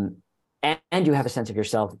 And you have a sense of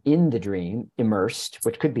yourself in the dream, immersed,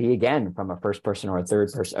 which could be, again, from a first person or a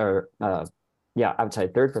third person, or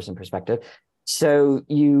outside third person perspective. So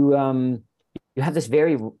you have this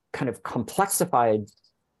very kind of complexified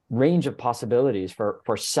range of possibilities for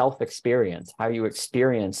self-experience, how you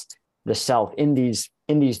experience the self in these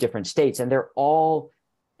different states, and they're all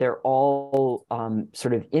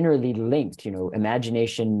sort of innerly linked.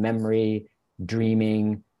 Imagination, memory,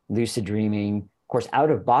 dreaming, lucid dreaming. Of course,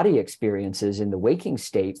 out of body experiences in the waking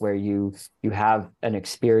state, where you have an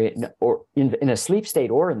experience, or in a sleep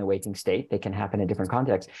state or in the waking state, they can happen in different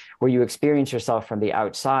contexts, where you experience yourself from the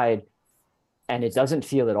outside, and it doesn't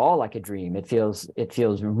feel at all like a dream. It feels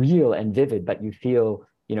real and vivid, but you feel,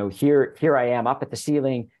 here I am up at the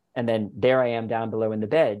ceiling, and then there I am down below in the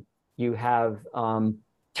bed. You have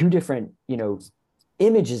two different,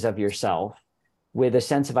 images of yourself with a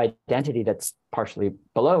sense of identity that's partially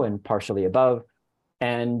below and partially above.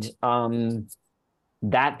 And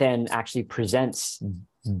that then actually presents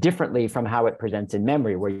differently from how it presents in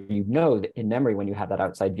memory, where that in memory, when you have that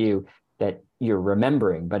outside view, that you're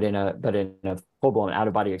remembering, but in a full-blown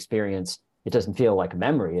out-of-body experience, it doesn't feel like a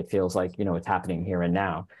memory. It feels like, it's happening here and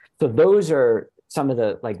now. So those are some of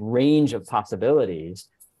the range of possibilities.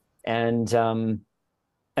 And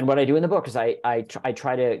what I do in the book is I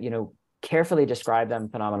try to, carefully describe them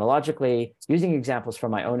phenomenologically, using examples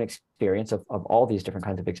from my own experience of all these different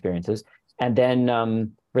kinds of experiences, and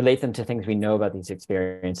then relate them to things we know about these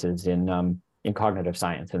experiences in cognitive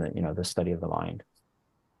science and the study of the mind,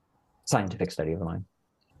 scientific study of the mind.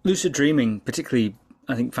 Lucid dreaming, particularly,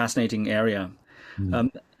 I think, fascinating area.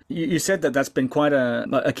 You said that that's been quite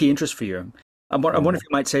a key interest for you. I wonder if you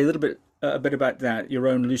might say a bit about that, your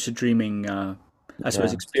own lucid dreaming, I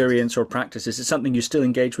suppose, experience or practice. Is it something you still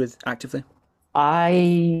engage with actively?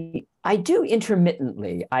 I do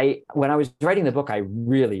intermittently. When I was writing the book, I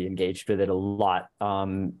really engaged with it a lot,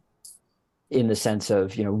 in the sense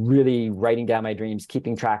of, really writing down my dreams,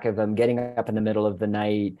 keeping track of them, getting up in the middle of the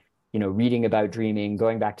night, reading about dreaming,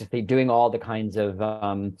 going back to sleep, doing all the kinds of,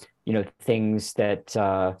 things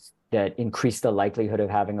that increase the likelihood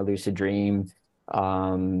of having a lucid dream,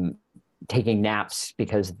 taking naps,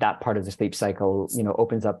 because that part of the sleep cycle,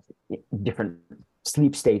 opens up different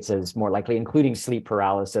sleep states as more likely, including sleep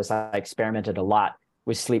paralysis. I experimented a lot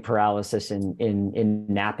with sleep paralysis in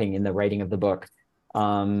napping in the writing of the book.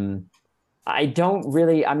 I'm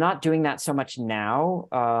not doing that so much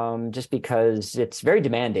now, just because it's very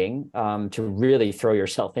demanding to really throw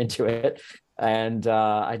yourself into it. And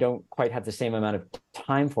I don't quite have the same amount of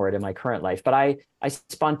time for it in my current life. But I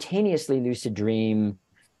spontaneously lucid dream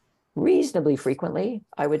reasonably frequently,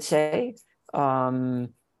 I would say.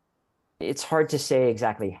 It's hard to say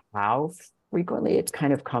exactly how frequently. It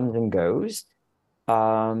kind of comes and goes.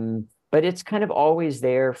 But it's kind of always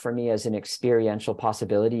there for me as an experiential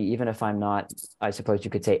possibility, even if I'm not, I suppose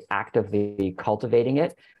you could say, actively cultivating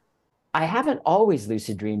it. I haven't always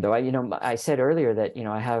lucid dreamed, though. I said earlier that,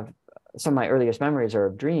 I have some of my earliest memories are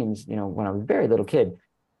of dreams, when I was a very little kid.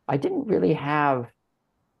 I didn't really have,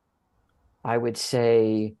 I would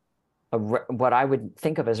say, what I would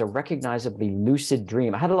think of as a recognizably lucid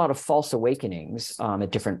dream. I had a lot of false awakenings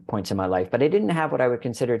at different points in my life, but I didn't have what I would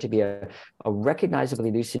consider to be a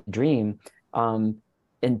recognizably lucid dream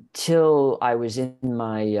until I was in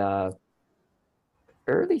my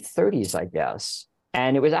early 30s, I guess.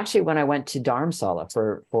 And it was actually when I went to Dharamsala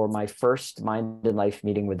for my first Mind and Life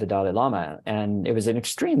meeting with the Dalai Lama. And it was an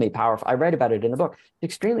extremely powerful, I write about it in the book,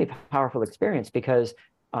 extremely powerful experience, because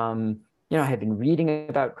I had been reading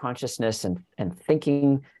about consciousness and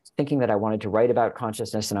thinking that I wanted to write about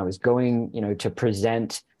consciousness. And I was going, to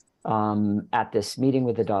present at this meeting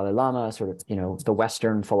with the Dalai Lama, sort of, the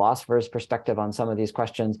Western philosopher's perspective on some of these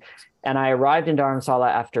questions. And I arrived in Dharamsala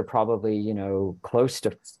after probably, close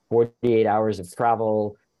to 48 hours of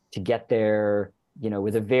travel to get there,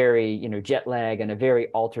 with a very, jet lag and a very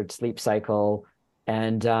altered sleep cycle.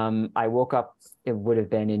 And I woke up, it would have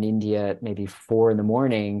been in India at maybe 4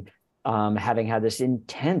 a.m, having had this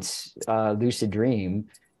intense lucid dream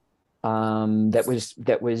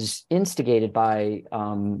that was instigated by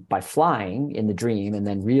flying in the dream, and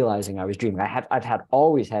then realizing I was dreaming. I've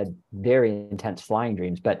always had very intense flying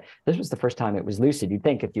dreams, but this was the first time it was lucid. You'd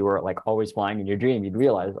think if you were always flying in your dream, you'd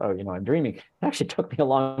realize, oh, I'm dreaming. It actually took me a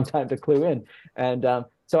long time to clue in. And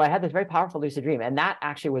so I had this very powerful lucid dream, and that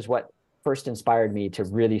actually was what first inspired me to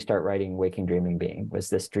really start writing Waking Dreaming Being, was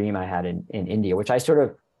this dream I had in India, which I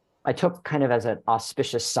took kind of as an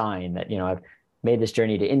auspicious sign that, I've made this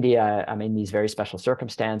journey to India. I'm in these very special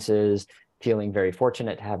circumstances, feeling very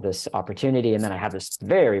fortunate to have this opportunity. And then I have this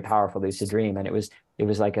very powerful lucid dream. And it was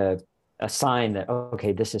like a sign that, oh,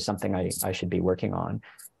 okay, this is something I should be working on.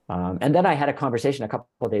 And then I had a conversation a couple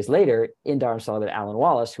of days later in Dharamsala with Alan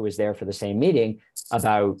Wallace, who was there for the same meeting,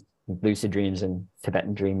 about lucid dreams and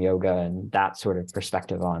Tibetan dream yoga and that sort of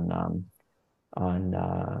perspective on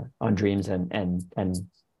dreams and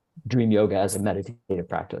dream yoga as a meditative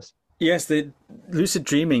practice. Yes, the lucid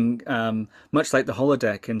dreaming, much like the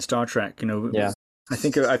holodeck in Star Trek. Yeah. I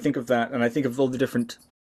think of that, and I think of all the different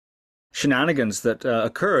shenanigans that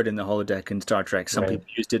occurred in the holodeck in Star Trek. Some Right. people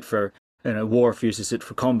used it for, Worf uses it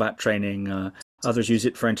for combat training. Others use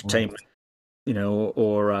it for Right. entertainment,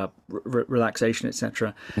 or relaxation,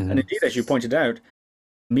 etc. And Hmm. indeed, as you pointed out,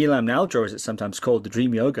 Milam Naljor, as it's sometimes called, the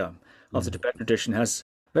dream yoga of the Hmm. Tibetan tradition, has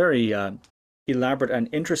very elaborate and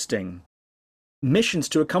interesting missions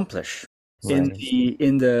to accomplish in Right.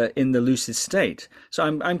 the lucid state. So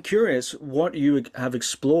I'm curious what you have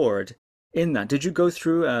explored in that. Did you go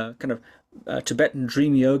through a kind of Tibetan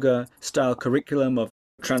dream yoga style curriculum of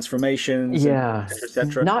transformations and Yeah. et cetera, et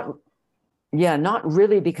cetera? Not Yeah, not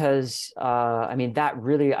really, because I mean, that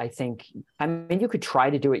really, I mean, you could try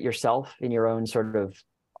to do it yourself in your own sort of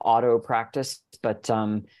auto practice, but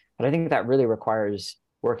I think that really requires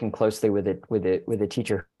working closely with a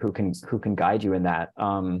teacher who can guide you in that.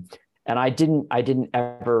 And I didn't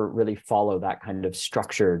ever really follow that kind of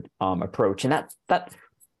structured approach, and that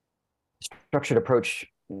structured approach,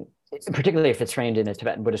 particularly if it's framed in a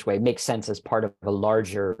Tibetan Buddhist way, makes sense as part of a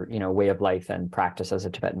larger, way of life and practice as a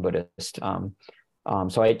Tibetan Buddhist.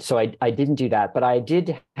 So I didn't do that, but I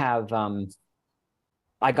did have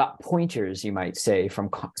I got pointers, you might say, from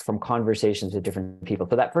conversations with different people.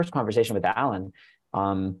 So that first conversation with Alan,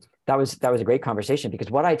 that was a great conversation,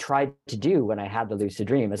 because what I tried to do when I had the lucid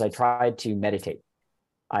dream is I tried to meditate.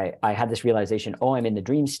 I had this realization, oh, I'm in the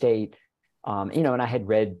dream state. And I had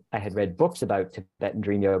read books about Tibetan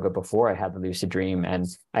dream yoga before I had the lucid dream, and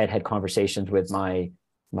I had had conversations with my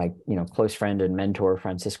close friend and mentor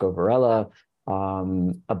Francisco Varela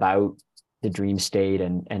about the dream state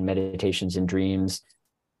and meditations in dreams.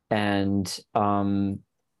 And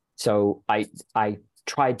so I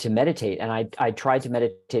tried to meditate, and I tried to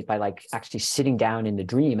meditate by like actually sitting down in the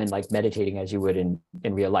dream and like meditating as you would in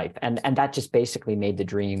real life. And that just basically made the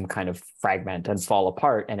dream kind of fragment and fall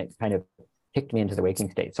apart, and it kind of kicked me into the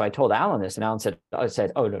waking state. So I told Alan this, and Alan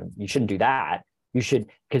said, oh no, you shouldn't do that. You should,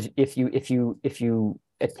 because if you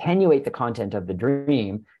attenuate the content of the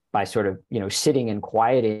dream by sort of sitting and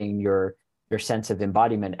quieting your sense of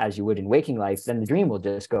embodiment as you would in waking life, then the dream will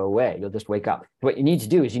just go away. You'll just wake up. What you need to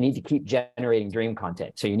do is you need to keep generating dream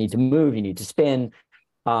content. So you need to move, you need to spin,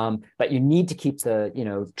 but you need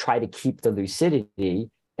to try to keep the lucidity.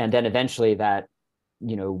 And then eventually that,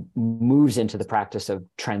 moves into the practice of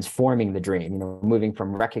transforming the dream, moving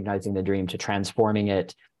from recognizing the dream to transforming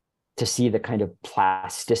it, to see the kind of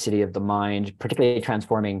plasticity of the mind, particularly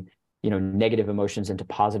transforming negative emotions into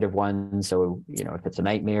positive ones. So if it's a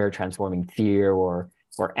nightmare, transforming fear or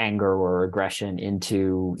anger or aggression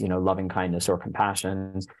into loving kindness or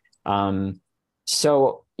compassion.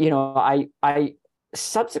 So I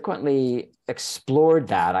subsequently explored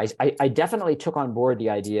that. I definitely took on board the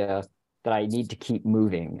idea that I need to keep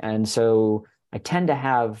moving, and so I tend to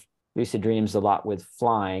have lucid dreams a lot with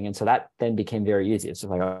flying, and so that then became very easy. It's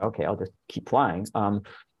just like, okay, I'll just keep flying.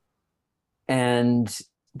 And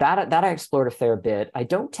that I explored a fair bit. I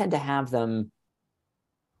don't tend to have them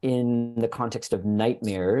in the context of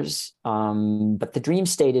nightmares, but the dream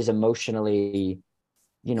state is emotionally,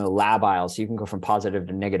 labile, so you can go from positive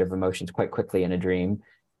to negative emotions quite quickly in a dream.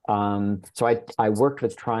 So I worked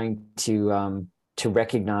with trying to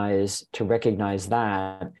recognize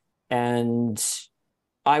that, and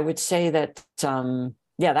I would say that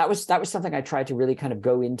yeah, that was something I tried to really kind of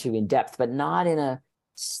go into in depth, but not in a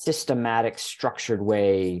systematic, structured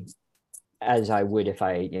way as I would if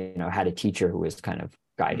I, had a teacher who was kind of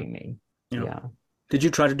Mm. guiding me. Yeah. Yeah. Did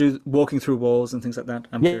you try to do walking through walls and things like that?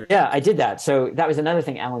 I'm Yeah, curious. yeah, I did that. So that was another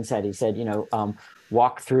thing Alan said. He said,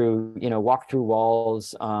 walk through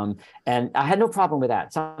walls. And I had no problem with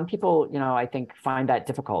that. Some people, I think find that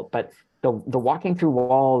difficult, but the walking through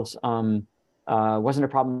walls wasn't a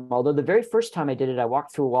problem. Although the very first time I did it, I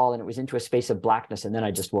walked through a wall and it was into a space of blackness, and then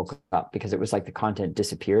I just woke up because it was like the content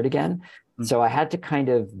disappeared again. Mm. So I had to kind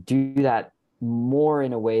of do that more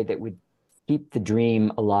in a way that would keep the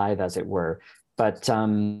dream alive, as it were. But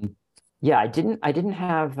yeah, I didn't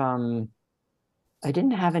have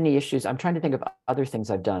any issues. I'm trying to think of other things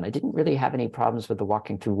I've done. I didn't really have any problems with the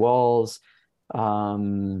walking through walls.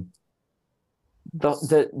 Um,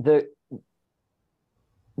 the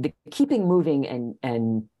keeping moving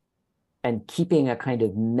and keeping a kind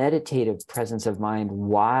of meditative presence of mind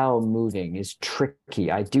while moving is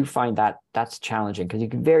tricky. I do find that that's challenging, because you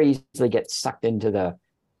can very easily get sucked into the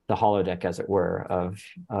holodeck, as it were, of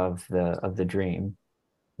the dream.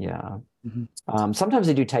 Yeah. Mhm. Sometimes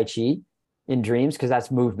I do Tai Chi in dreams, because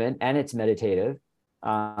that's movement and it's meditative.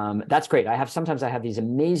 That's great. Sometimes I have these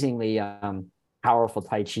amazingly powerful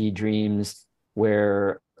Tai Chi dreams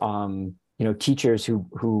where teachers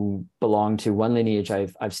who belong to one lineage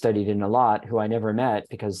I've studied in a lot, who I never met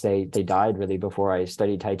because they died really before I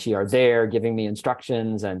studied Tai Chi, are there giving me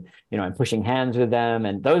instructions, and I'm pushing hands with them,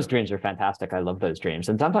 and those dreams are fantastic. I love those dreams,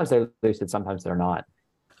 and sometimes they're lucid, sometimes they're not.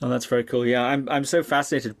 Oh, that's very cool. Yeah, I'm so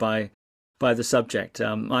fascinated by the subject.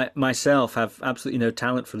 I myself have absolutely no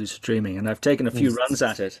talent for lucid dreaming, and I've taken a few runs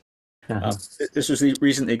at it. Uh-huh. This was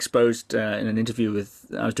recently exposed in an interview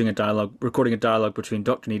I was doing recording a dialogue between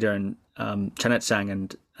Dr. Nida and Chanet Sang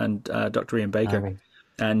and Dr. Ian Baker. Right.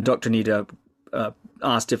 And Dr. Nida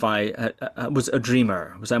asked if I was a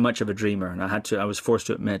dreamer. Was I much of a dreamer? And I was forced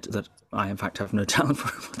to admit that I, in fact, have no talent for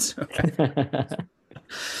it whatsoever.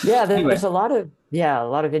 Yeah, Anyway, there's a lot of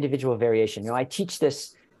individual variation. I teach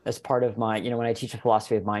this as part of my, when I teach a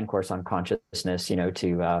philosophy of mind course on consciousness,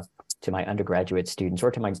 to my undergraduate students, or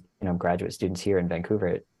to my graduate students here in Vancouver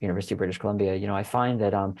at University of British Columbia. I find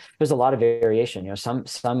that there's a lot of variation. Some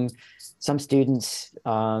students,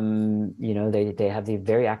 they have the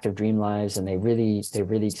very active dream lives, and they really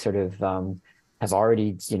sort of have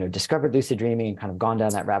already discovered lucid dreaming and kind of gone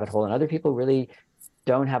down that rabbit hole. And other people really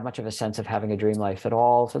don't have much of a sense of having a dream life at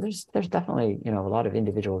all. So there's definitely a lot of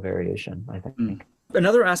individual variation, I think.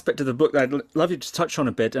 Another aspect of the book that I'd love you to touch on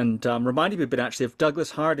a bit, and reminded me a bit actually of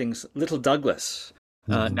Douglas Harding's Little Douglas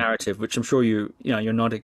narrative, which I'm sure you're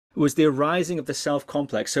nodding, was the arising of the self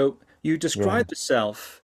complex. So you describe the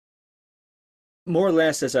self more or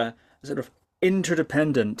less as a sort of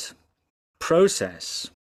interdependent process.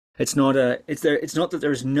 It's not that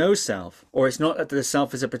there is no self, or it's not that the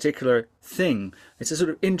self is a particular thing. It's a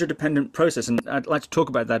sort of interdependent process, and I'd like to talk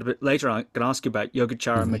about that a bit later. I can ask you about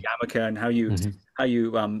Yogacara and Madhyamaka, and how you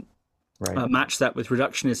match that with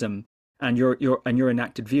reductionism and your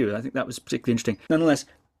enacted view. I think that was particularly interesting. Nonetheless,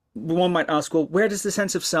 one might ask, well, where does the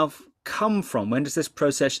sense of self come from? When does this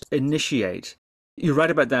process initiate? You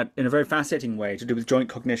write about that in a very fascinating way, to do with joint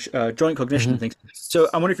cognition and things. So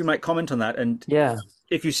I wonder if you might comment on that, and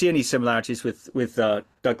if you see any similarities with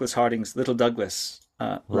Douglas Harding's Little Douglas.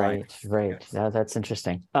 Right. Yeah, that's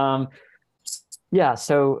interesting. So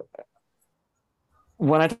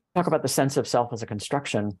when I talk about the sense of self as a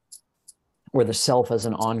construction, or the self as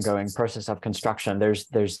an ongoing process of construction,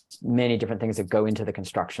 there's many different things that go into the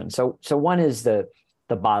construction. So one is the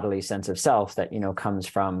bodily sense of self that comes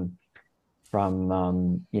from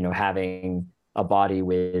having a body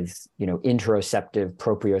with interoceptive,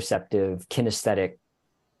 proprioceptive, kinesthetic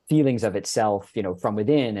feelings of itself, from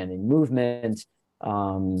within and in movement.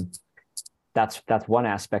 That's one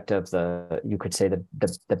aspect of you could say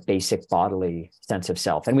the basic bodily sense of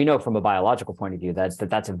self. And we know from a biological point of view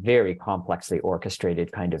that's a very complexly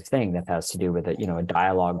orchestrated kind of thing that has to do with a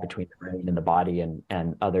dialogue between the brain and the body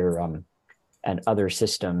and other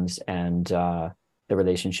systems, and the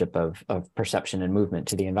relationship of perception and movement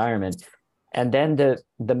to the environment. And then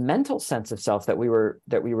the mental sense of self that we were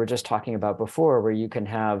just talking about before, where you can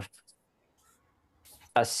have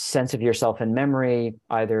a sense of yourself in memory,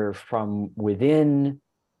 either from within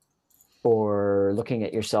or looking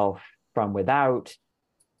at yourself from without.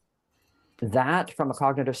 That, from a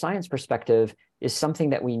cognitive science perspective, is something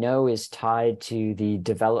that we know is tied to the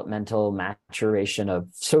developmental maturation of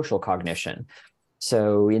social cognition.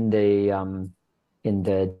 So in the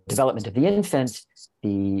development of the infant,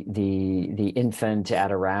 the infant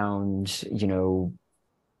at around,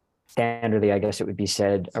 standardly, I guess it would be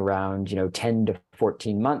said around, 10 to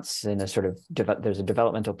 14 months, in a sort of, there's a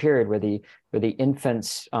developmental period where the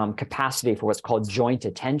infant's capacity for what's called joint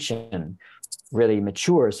attention really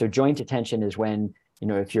matures. So joint attention is when,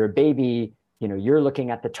 if you're a baby, you're looking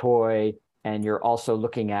at the toy, and you're also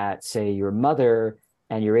looking at, say, your mother,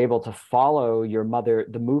 and you're able to follow your mother,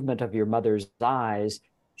 the movement of your mother's eyes.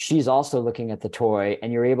 She's also looking at the toy,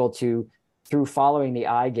 and you're able to, through following the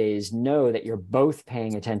eye gaze, know that you're both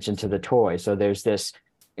paying attention to the toy. So there's this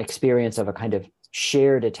experience of a kind of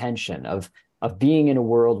shared attention, of being in a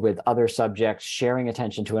world with other subjects, sharing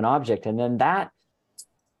attention to an object. And then that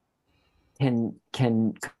can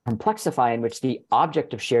complexify, in which the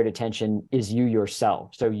object of shared attention is you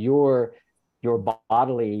yourself. So your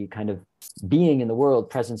bodily kind of being in the world,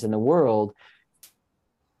 presence in the world,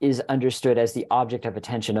 is understood as the object of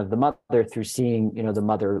attention of the mother through seeing, the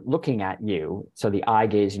mother looking at you. So the eye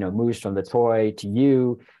gaze, moves from the toy to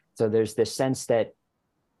you. So there's this sense that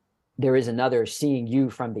there is another seeing you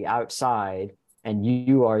from the outside, and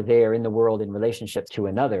you are there in the world in relationship to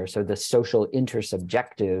another. So the social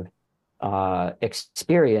intersubjective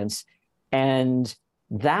experience, and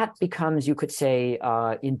that becomes, you could say,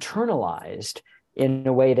 internalized in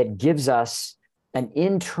a way that gives us an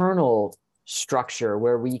internal structure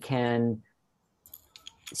where we can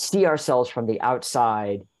see ourselves from the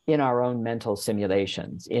outside in our own mental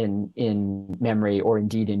simulations, in memory, or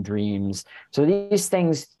indeed in dreams. So these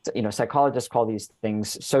things, psychologists call these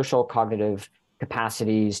things social cognitive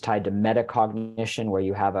capacities tied to metacognition, where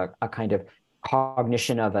you have a kind of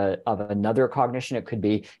cognition of another cognition. It could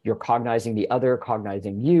be you're cognizing the other,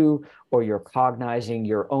 cognizing you, or you're cognizing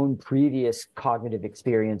your own previous cognitive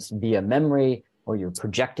experience via memory, or you're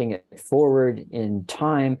projecting it forward in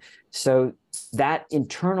time. So that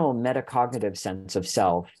internal metacognitive sense of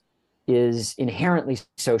self is inherently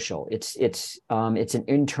social. It's an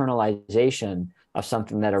internalization of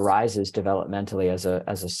something that arises developmentally as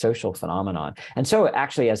a social phenomenon. And so,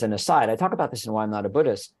 actually, as an aside, I talk about this in Why I'm Not a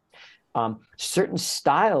Buddhist. Certain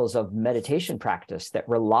styles of meditation practice that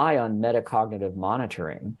rely on metacognitive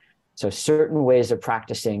monitoring, so certain ways of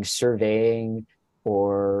practicing surveying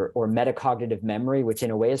or metacognitive memory, which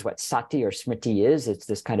in a way is what sati or smriti is. It's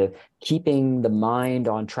this kind of keeping the mind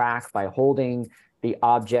on track by holding the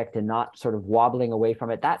object and not sort of wobbling away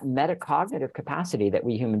from it. That metacognitive capacity that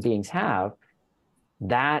we human beings have,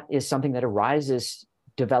 that is something that arises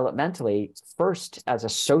developmentally first as a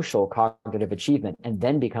social cognitive achievement and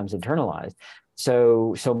then becomes internalized.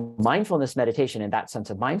 So mindfulness meditation, in that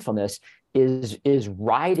sense of mindfulness, is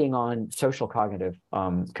riding on social cognitive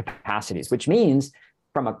capacities, which means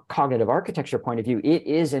from a cognitive architecture point of view, it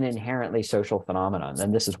is an inherently social phenomenon.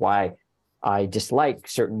 And this is why I dislike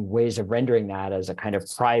certain ways of rendering that as a kind of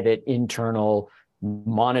private, internal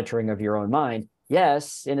monitoring of your own mind.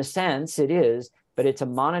 Yes, in a sense it is, but it's a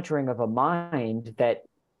monitoring of a mind that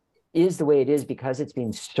is the way it is because it's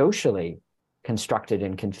being socially constructed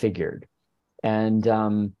and configured. And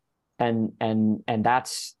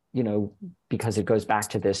that's, because it goes back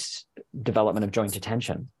to this development of joint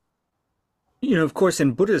attention. Of course,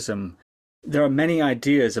 in Buddhism, there are many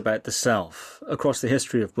ideas about the self across the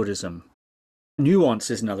history of Buddhism.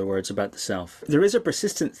 Nuances, in other words, about the self. There is a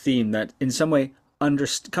persistent theme that in some way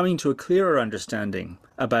coming to a clearer understanding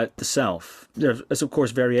about the self. There is, of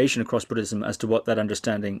course, variation across Buddhism as to what that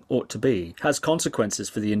understanding ought to be. Has consequences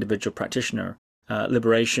for the individual practitioner.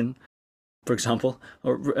 Liberation, for example,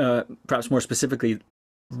 or perhaps more specifically,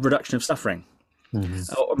 reduction of suffering.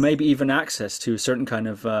 Mm-hmm. Or maybe even access to a certain kind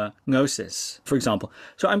of gnosis, for example.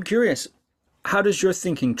 So I'm curious, how does your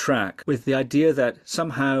thinking track with the idea that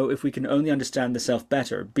somehow if we can only understand the self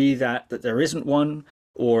better, be that there isn't one,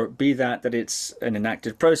 or be that it's an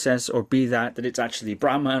enacted process, or be that it's actually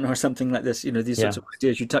Brahman or something like this, these sorts of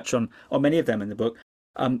ideas you touch on, or many of them in the book,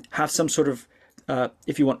 have some sort of,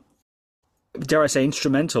 if you want, dare I say,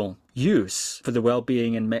 instrumental use for the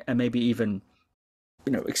well-being and maybe even,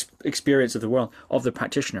 experience of the world of the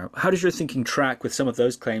practitioner. How does your thinking track with some of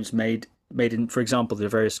those claims made in, for example, the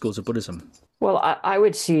various schools of Buddhism? Well, I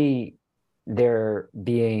would see there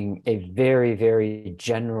being a very, very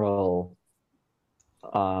general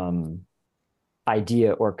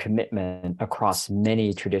idea or commitment across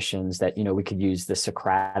many traditions that, we could use the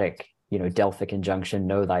Socratic, Delphic injunction,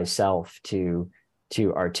 know thyself, to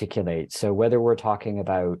articulate. So whether we're talking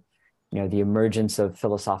about, the emergence of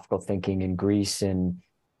philosophical thinking in Greece in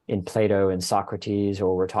Plato and Socrates,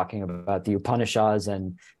 or we're talking about the Upanishads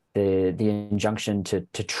and the injunction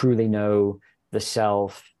to truly know the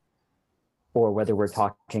self, or whether we're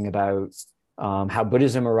talking about how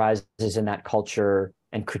Buddhism arises in that culture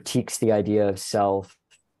and critiques the idea of self,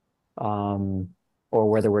 or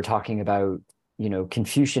whether we're talking about,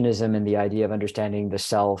 Confucianism and the idea of understanding the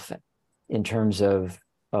self in terms of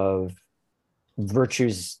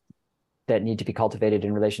virtues that need to be cultivated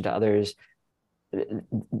in relation to others.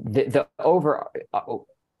 The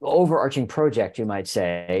overarching project, you might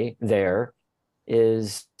say, there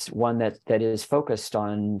is one that is focused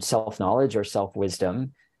on self-knowledge or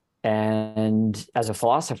self-wisdom. And as a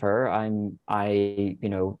philosopher, I'm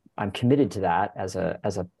committed to that as a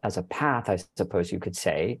path, I suppose you could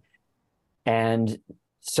say. And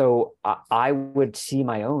so I would see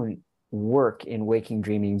my own work in Waking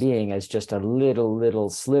Dreaming Being as just a little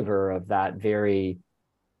sliver of that very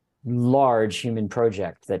large human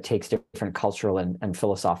project that takes different cultural and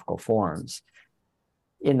philosophical forms.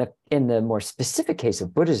 In the more specific case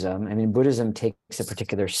of Buddhism, Buddhism takes a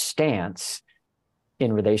particular stance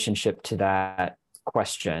in relationship to that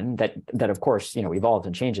question that of course, evolves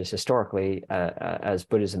and changes historically as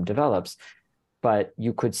Buddhism develops. But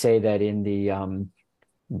you could say that in the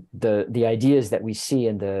ideas that we see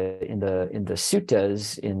in the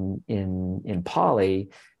suttas in Pali,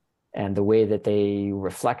 and the way that they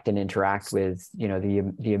reflect and interact with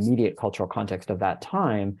the immediate cultural context of that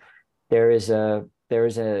time, there is a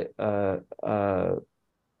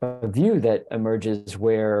view that emerges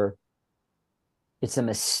where it's a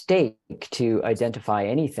mistake to identify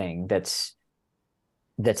anything that's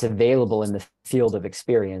that's available in the field of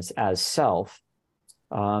experience as self,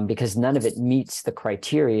 because none of it meets the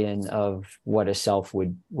criterion of what a self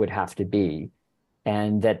would have to be,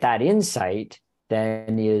 and that insight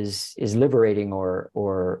then is liberating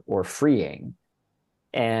or freeing.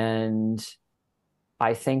 And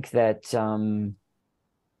I think that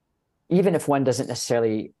even if one doesn't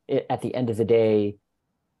necessarily, at the end of the day,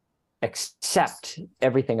 accept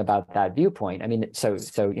everything about that viewpoint. I mean, so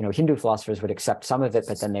Hindu philosophers would accept some of it,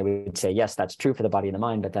 but then they would say, yes, that's true for the body and the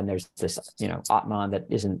mind, but then there's this, Atman that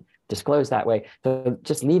isn't disclosed that way. So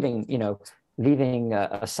just leaving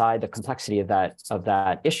aside the complexity of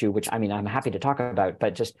that issue, which, I mean, I'm happy to talk about,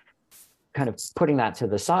 but just kind of putting that to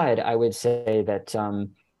the side, I would say that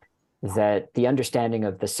that the understanding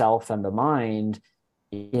of the self and the mind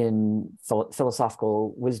in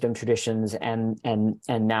philosophical wisdom traditions and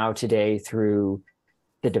now today through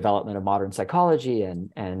the development of modern psychology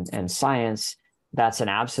and science, that's an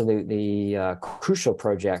absolutely crucial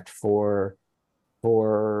project for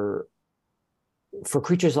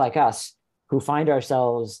creatures like us who find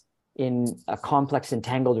ourselves in a complex,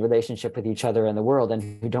 entangled relationship with each other and the world,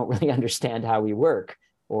 and who don't really understand how we work,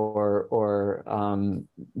 or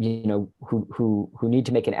who need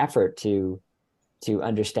to make an effort to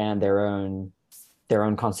understand their own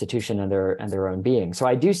constitution and their own being. So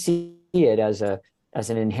I do see it as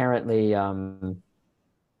an inherently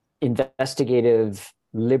investigative,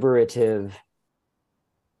 liberative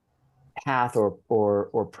path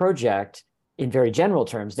or project in very general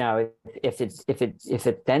terms. Now, if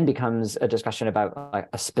it then becomes a discussion about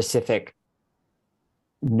a specific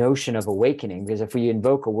notion of awakening, because if we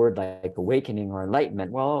invoke a word like awakening or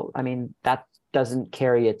enlightenment, well, I mean, that doesn't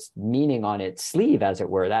carry its meaning on its sleeve, as it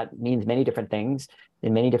were. That means many different things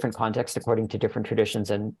in many different contexts according to different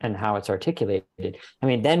traditions and how it's articulated. I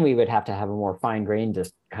mean, then we would have to have a more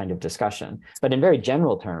fine-grained kind of discussion. But in very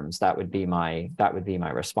general terms, that would be my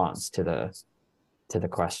response to the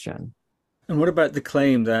question. And what about the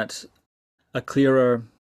claim that a clearer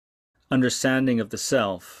understanding of the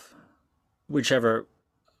self, whichever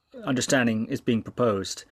understanding is being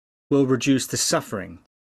proposed, will reduce the suffering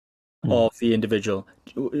of the individual?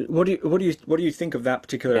 What do you think of that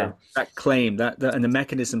particular that claim, that and the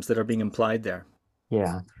mechanisms that are being implied there?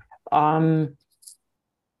 Yeah,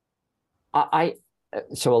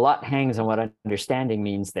 so a lot hangs on what understanding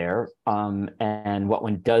means there, and what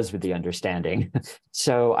one does with the understanding.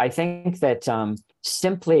 So I think that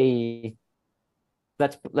simply,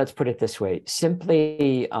 let's put it this way: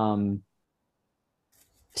 simply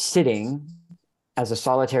sitting as a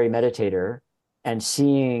solitary meditator and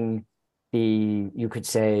seeing you could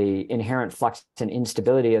say, inherent flux and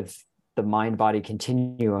instability of the mind-body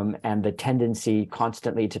continuum and the tendency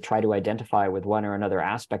constantly to try to identify with one or another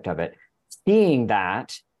aspect of it, seeing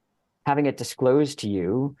that, having it disclosed to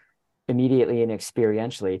you immediately and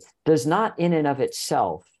experientially, does not in and of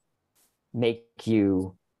itself make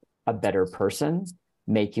you a better person,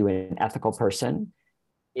 make you an ethical person,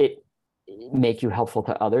 it make you helpful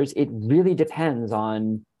to others. It really depends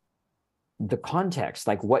on the context,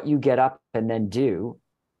 like what you get up and then do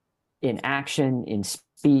in action, in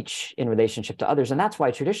speech, in relationship to others. And that's why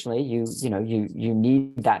traditionally you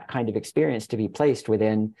need that kind of experience to be placed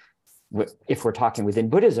within, if we're talking within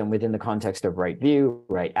Buddhism, within the context of right view,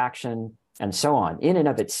 right action, and so on. In and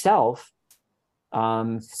of itself,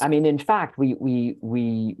 I mean, in fact, we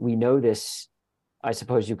know this, I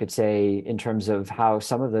suppose you could say, in terms of how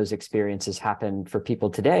some of those experiences happen for people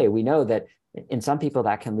today. We know that in some people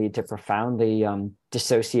that can lead to profoundly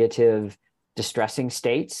dissociative, distressing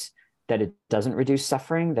states, that it doesn't reduce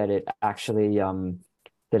suffering, that it actually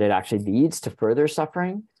leads to further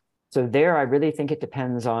suffering. So there, I really think it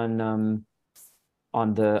depends on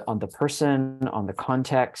the person, on the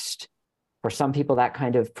context. For some people, that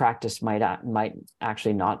kind of practice might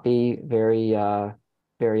actually not be very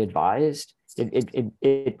advised.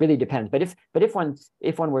 It really depends. But if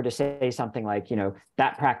one were to say something like,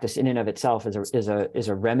 that practice in and of itself is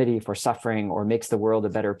a remedy for suffering or makes the world a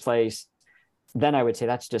better place, then I would say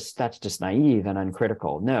that's just naive and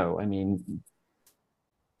uncritical. No, I mean,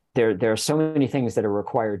 there are so many things that are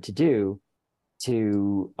required to do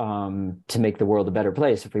to make the world a better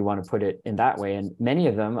place, if we want to put it in that way. And many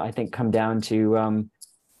of them, I think, come down to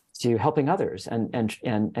helping others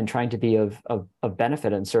and trying to be of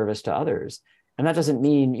benefit and service to others. And that doesn't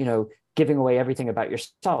mean, giving away everything about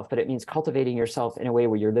yourself, but it means cultivating yourself in a way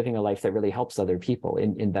where you're living a life that really helps other people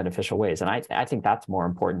in beneficial ways. And I think that's more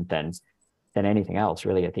important than anything else,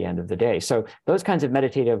 really, at the end of the day. So those kinds of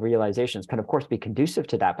meditative realizations can, of course, be conducive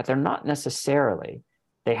to that, but they're not necessarily.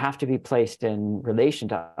 They have to be placed in relation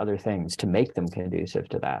to other things to make them conducive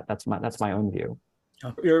to that. That's my own view.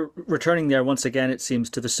 You're returning there once again, it seems,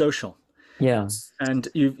 to the social. Yeah. And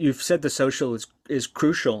you've said the social is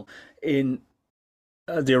crucial in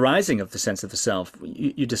the arising of the sense of the self.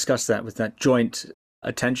 You discussed that with that joint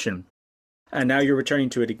attention. And now you're returning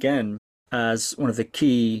to it again as one of the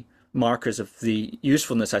key markers of the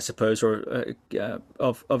usefulness, I suppose, or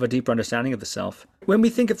of a deeper understanding of the self. When we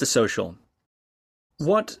think of the social,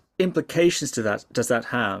 what implications does that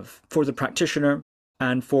have for the practitioner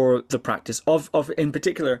and for the practice of in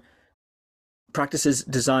particular, practices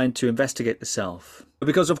designed to investigate the self?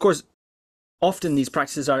 Because, of course, often these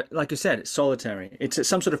practices are, like you said, it's solitary. It's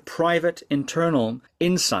some sort of private, internal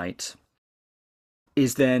insight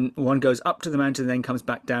is then one goes up to the mountain and then comes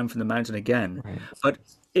back down from the mountain again. Right. But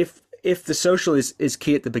if the social is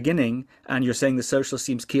key at the beginning, and you're saying the social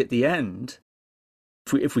seems key at the end,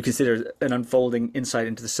 if we consider an unfolding insight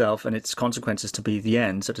into the self and its consequences to be the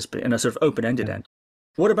end, so to speak, and a sort of open-ended end,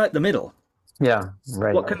 what about the middle? Yeah,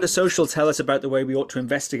 right. What can the social tell us about the way we ought to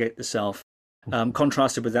investigate the self,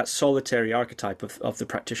 contrasted with that solitary archetype of the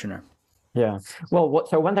practitioner? Yeah. Well,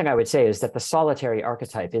 so one thing I would say is that the solitary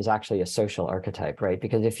archetype is actually a social archetype, right?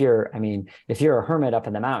 Because if you're a hermit up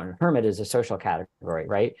in the mountain, hermit is a social category,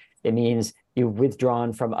 right? It means you've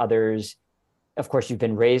withdrawn from others. Of course, you've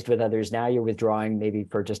been raised with others. Now you're withdrawing maybe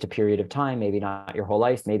for just a period of time, maybe not your whole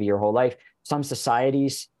life, maybe your whole life. Some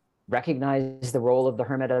societies recognize the role of the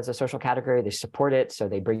hermit as a social category. They support it. So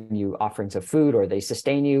they bring you offerings of food, or they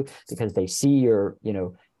sustain you because they see your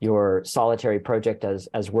solitary project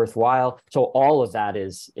as worthwhile. So all of that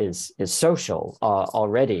is social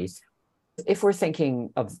already. If we're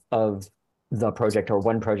thinking of the project, or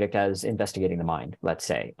one project, as investigating the mind, let's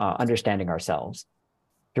say, understanding ourselves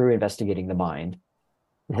through investigating the mind,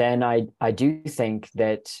 then I do think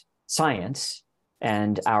that science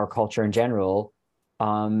and our culture in general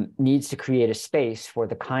needs to create a space for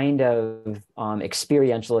the kind of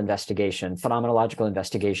experiential investigation, phenomenological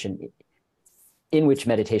investigation, in which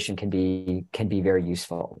meditation can be very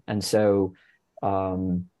useful. And so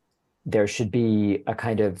there should be a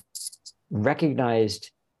kind of recognized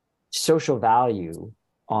social value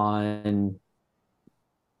on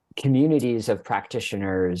communities of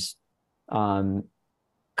practitioners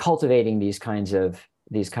cultivating these kinds of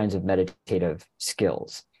meditative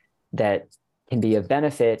skills that can be of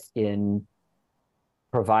benefit in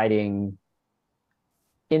providing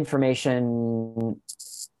information,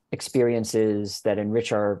 experiences that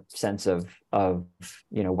enrich our sense of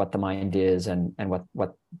what the mind is, and what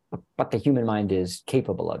the human mind is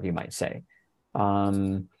capable of, you might say.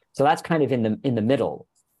 So that's kind of in the middle.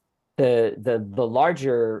 The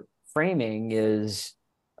larger framing is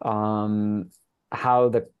how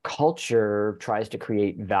the culture tries to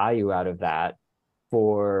create value out of that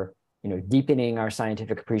for deepening our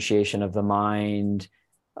scientific appreciation of the mind,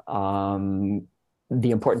 the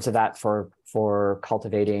importance of that for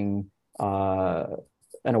cultivating an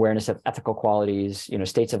awareness of ethical qualities,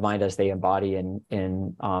 states of mind as they embody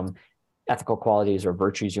in ethical qualities or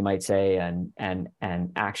virtues, you might say, and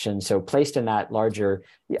action. So placed in that larger,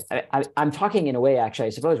 I'm talking in a way, actually, I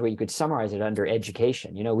suppose, where you could summarize it under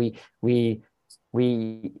education. We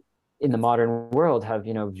in the modern world have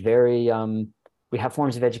we have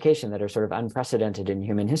forms of education that are sort of unprecedented in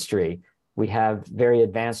human history. We have very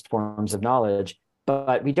advanced forms of knowledge,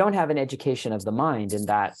 but we don't have an education of the mind in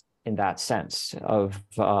that sense of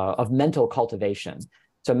mental cultivation.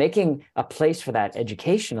 So making a place for that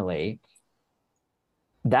educationally,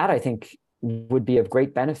 that I think would be of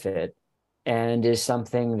great benefit, and is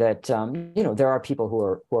something that there are people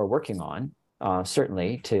who are working on,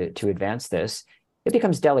 certainly to advance this. It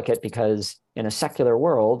becomes delicate because in a secular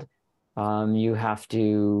world, you have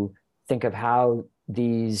to think of how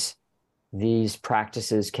these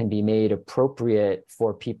practices can be made appropriate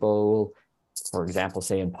for people, for example,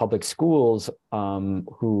 say in public schools,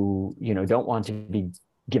 who don't want to be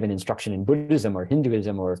given instruction in Buddhism or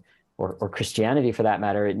Hinduism or Christianity, for that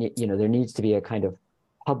matter. There needs to be a kind of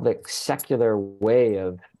public secular way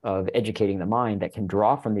of educating the mind that can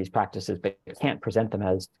draw from these practices, but can't present them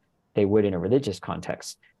as they would in a religious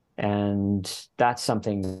context. And that's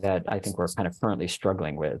something that I think we're kind of currently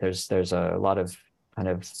struggling with. There's a lot of kind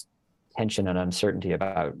of tension and uncertainty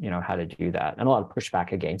about how to do that, and a lot of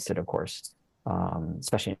pushback against it, of course,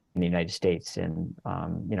 especially in the United States, and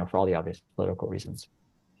for all the obvious political reasons.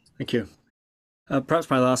 Thank you. Perhaps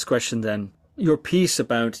my last question then. Your piece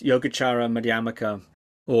about Yogacara Madhyamaka,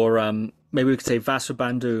 or maybe we could say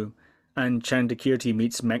Vasubandhu and Chandakirti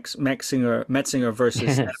meets Metzinger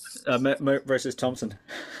versus Thompson.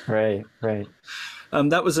 Right.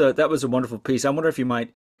 That was a wonderful piece. I wonder if you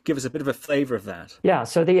might give us a bit of a flavor of that. Yeah.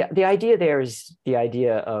 So the idea there is the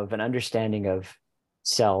idea of an understanding of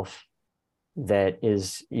self that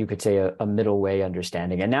is, you could say, a middle way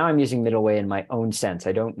understanding. And now I'm using middle way in my own sense.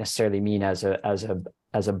 I don't necessarily mean as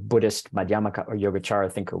a Buddhist Madhyamaka or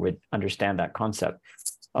Yogacara thinker would understand that concept.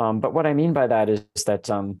 But what I mean by that is that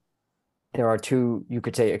there are two, you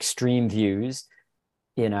could say, extreme views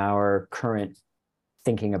in our current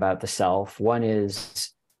thinking about the self. One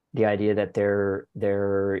is the idea that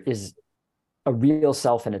there is a real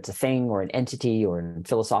self and it's a thing or an entity, or in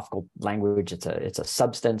philosophical language, it's a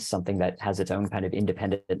substance, something that has its own kind of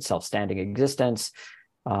independent self-standing existence.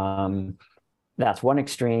 That's one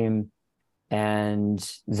extreme. And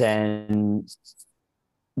then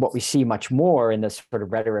what we see much more in this sort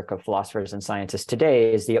of rhetoric of philosophers and scientists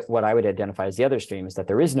today is what I would identify as the other extreme, is that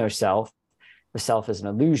there is no self. The self is an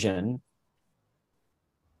illusion.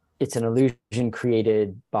 It's an illusion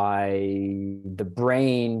created by the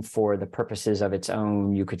brain for the purposes of its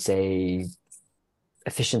own, you could say,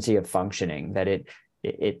 efficiency of functioning, that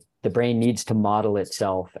the brain needs to model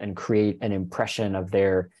itself and create an impression of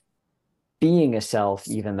there being a self,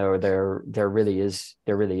 even though there really is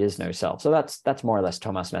no self. So that's more or less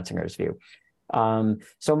Thomas Metzinger's view.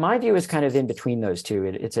 So my view is kind of in between those two.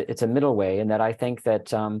 It's a middle way, in that I think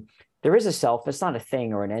that there is a self. It's not a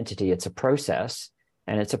thing or an entity. It's a process.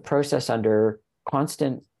 And it's a process under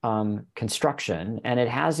constant construction, and it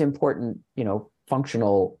has important,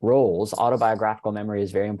 functional roles. Autobiographical memory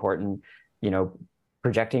is very important.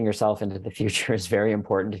 Projecting yourself into the future is very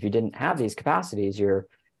important. If you didn't have these capacities, your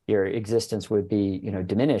existence would be,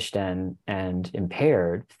 diminished and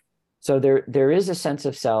impaired. So there is a sense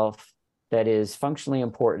of self that is functionally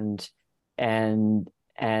important, and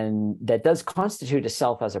that does constitute a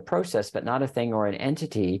self as a process, but not a thing or an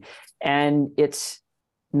entity. And it's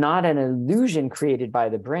not an illusion created by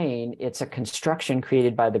the brain. It's a construction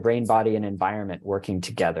created by the brain, body, and environment working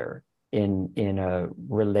together in a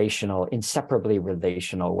inseparably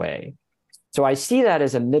relational way. So I see that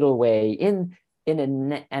as a middle way in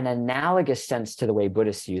an analogous sense to the way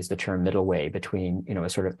Buddhists use the term middle way, between, a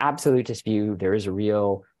sort of absolutist view, there is a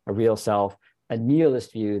real self, a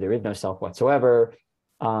nihilist view, there is no self whatsoever.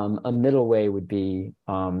 A middle way would be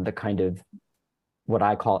the kind of what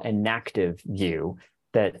I call enactive view,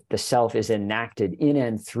 that the self is enacted in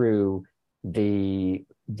and through the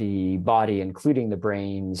body, including the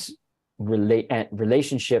brain's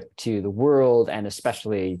relationship to the world, and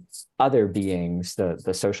especially other beings,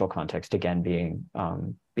 the social context, again,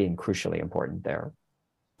 being crucially important there.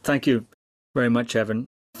 Thank you very much, Evan.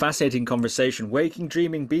 Fascinating conversation. Waking,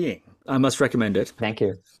 Dreaming, Being. I must recommend it. Thank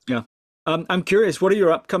you. Yeah. I'm curious, what are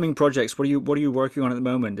your upcoming projects? What are you working on at the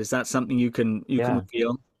moment? Is that something you can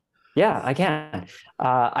reveal? Yeah, I can.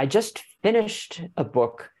 I just finished a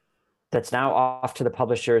book that's now off to the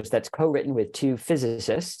publishers, that's co-written with two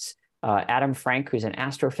physicists, Adam Frank, who's an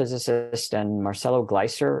astrophysicist, and Marcelo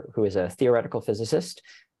Gleiser, who is a theoretical physicist,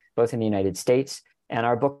 both in the United States. And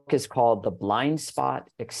our book is called The Blind Spot: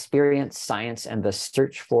 Experience, Science, and the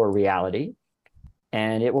Search for Reality.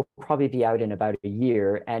 And it will probably be out in about a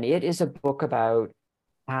year. And it is a book about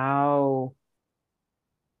how,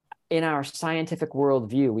 in our scientific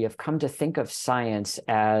worldview, we have come to think of science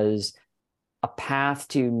as a path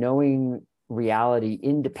to knowing reality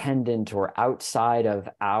independent or outside of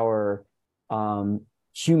our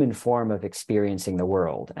human form of experiencing the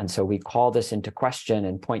world. And so we call this into question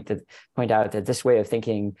and point out that this way of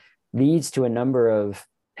thinking leads to a number of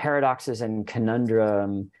paradoxes and conundra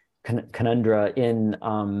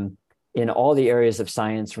in all the areas of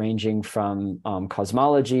science, ranging from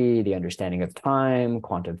cosmology, the understanding of time,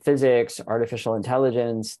 quantum physics, artificial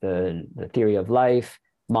intelligence, the theory of life,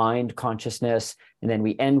 mind, consciousness. And then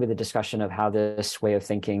we end with a discussion of how this way of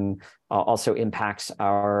thinking also impacts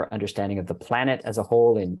our understanding of the planet as a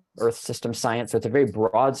whole in Earth system science. So it's a very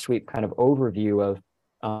broad sweep kind of overview of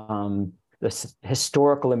this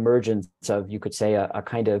historical emergence of, you could say, a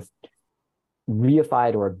kind of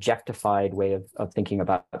reified or objectified way of thinking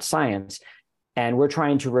about science. And we're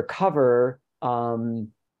trying to recover the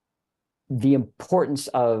importance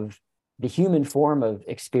of the human form of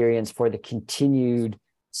experience for the continued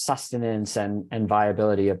sustenance and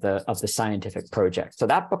viability of the scientific project. So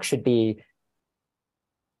that book should be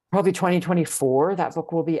probably 2024. That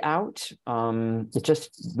book will be out. We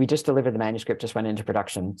just delivered the manuscript, just went into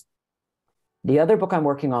production. The other book I'm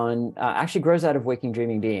working on actually grows out of Waking,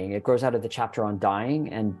 Dreaming, Being. It grows out of the chapter on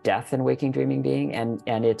dying and death in Waking, Dreaming, Being, and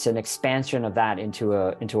it's an expansion of that into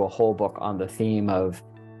a whole book on the theme of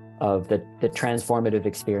the transformative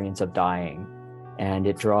experience of dying. And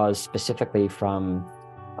it draws specifically from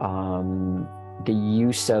the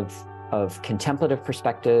use of contemplative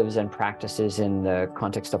perspectives and practices in the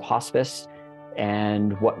context of hospice,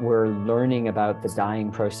 and what we're learning about the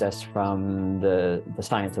dying process from the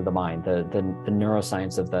science of the mind, the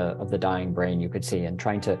neuroscience of the dying brain, you could see, and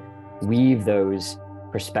trying to weave those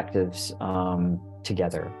perspectives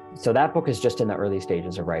together. So that book is just in the early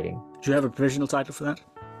stages of writing. Do you have a provisional title for that?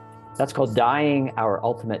 That's called Dying, Our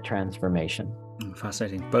Ultimate Transformation.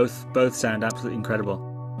 Fascinating. Both sound absolutely incredible.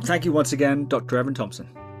 Thank you once again, Dr. Evan Thompson.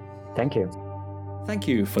 Thank you. Thank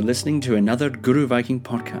you for listening to another Guru Viking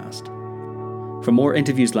podcast. For more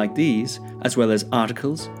interviews like these, as well as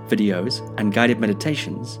articles, videos, and guided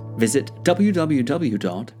meditations, visit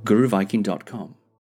www.guruviking.com.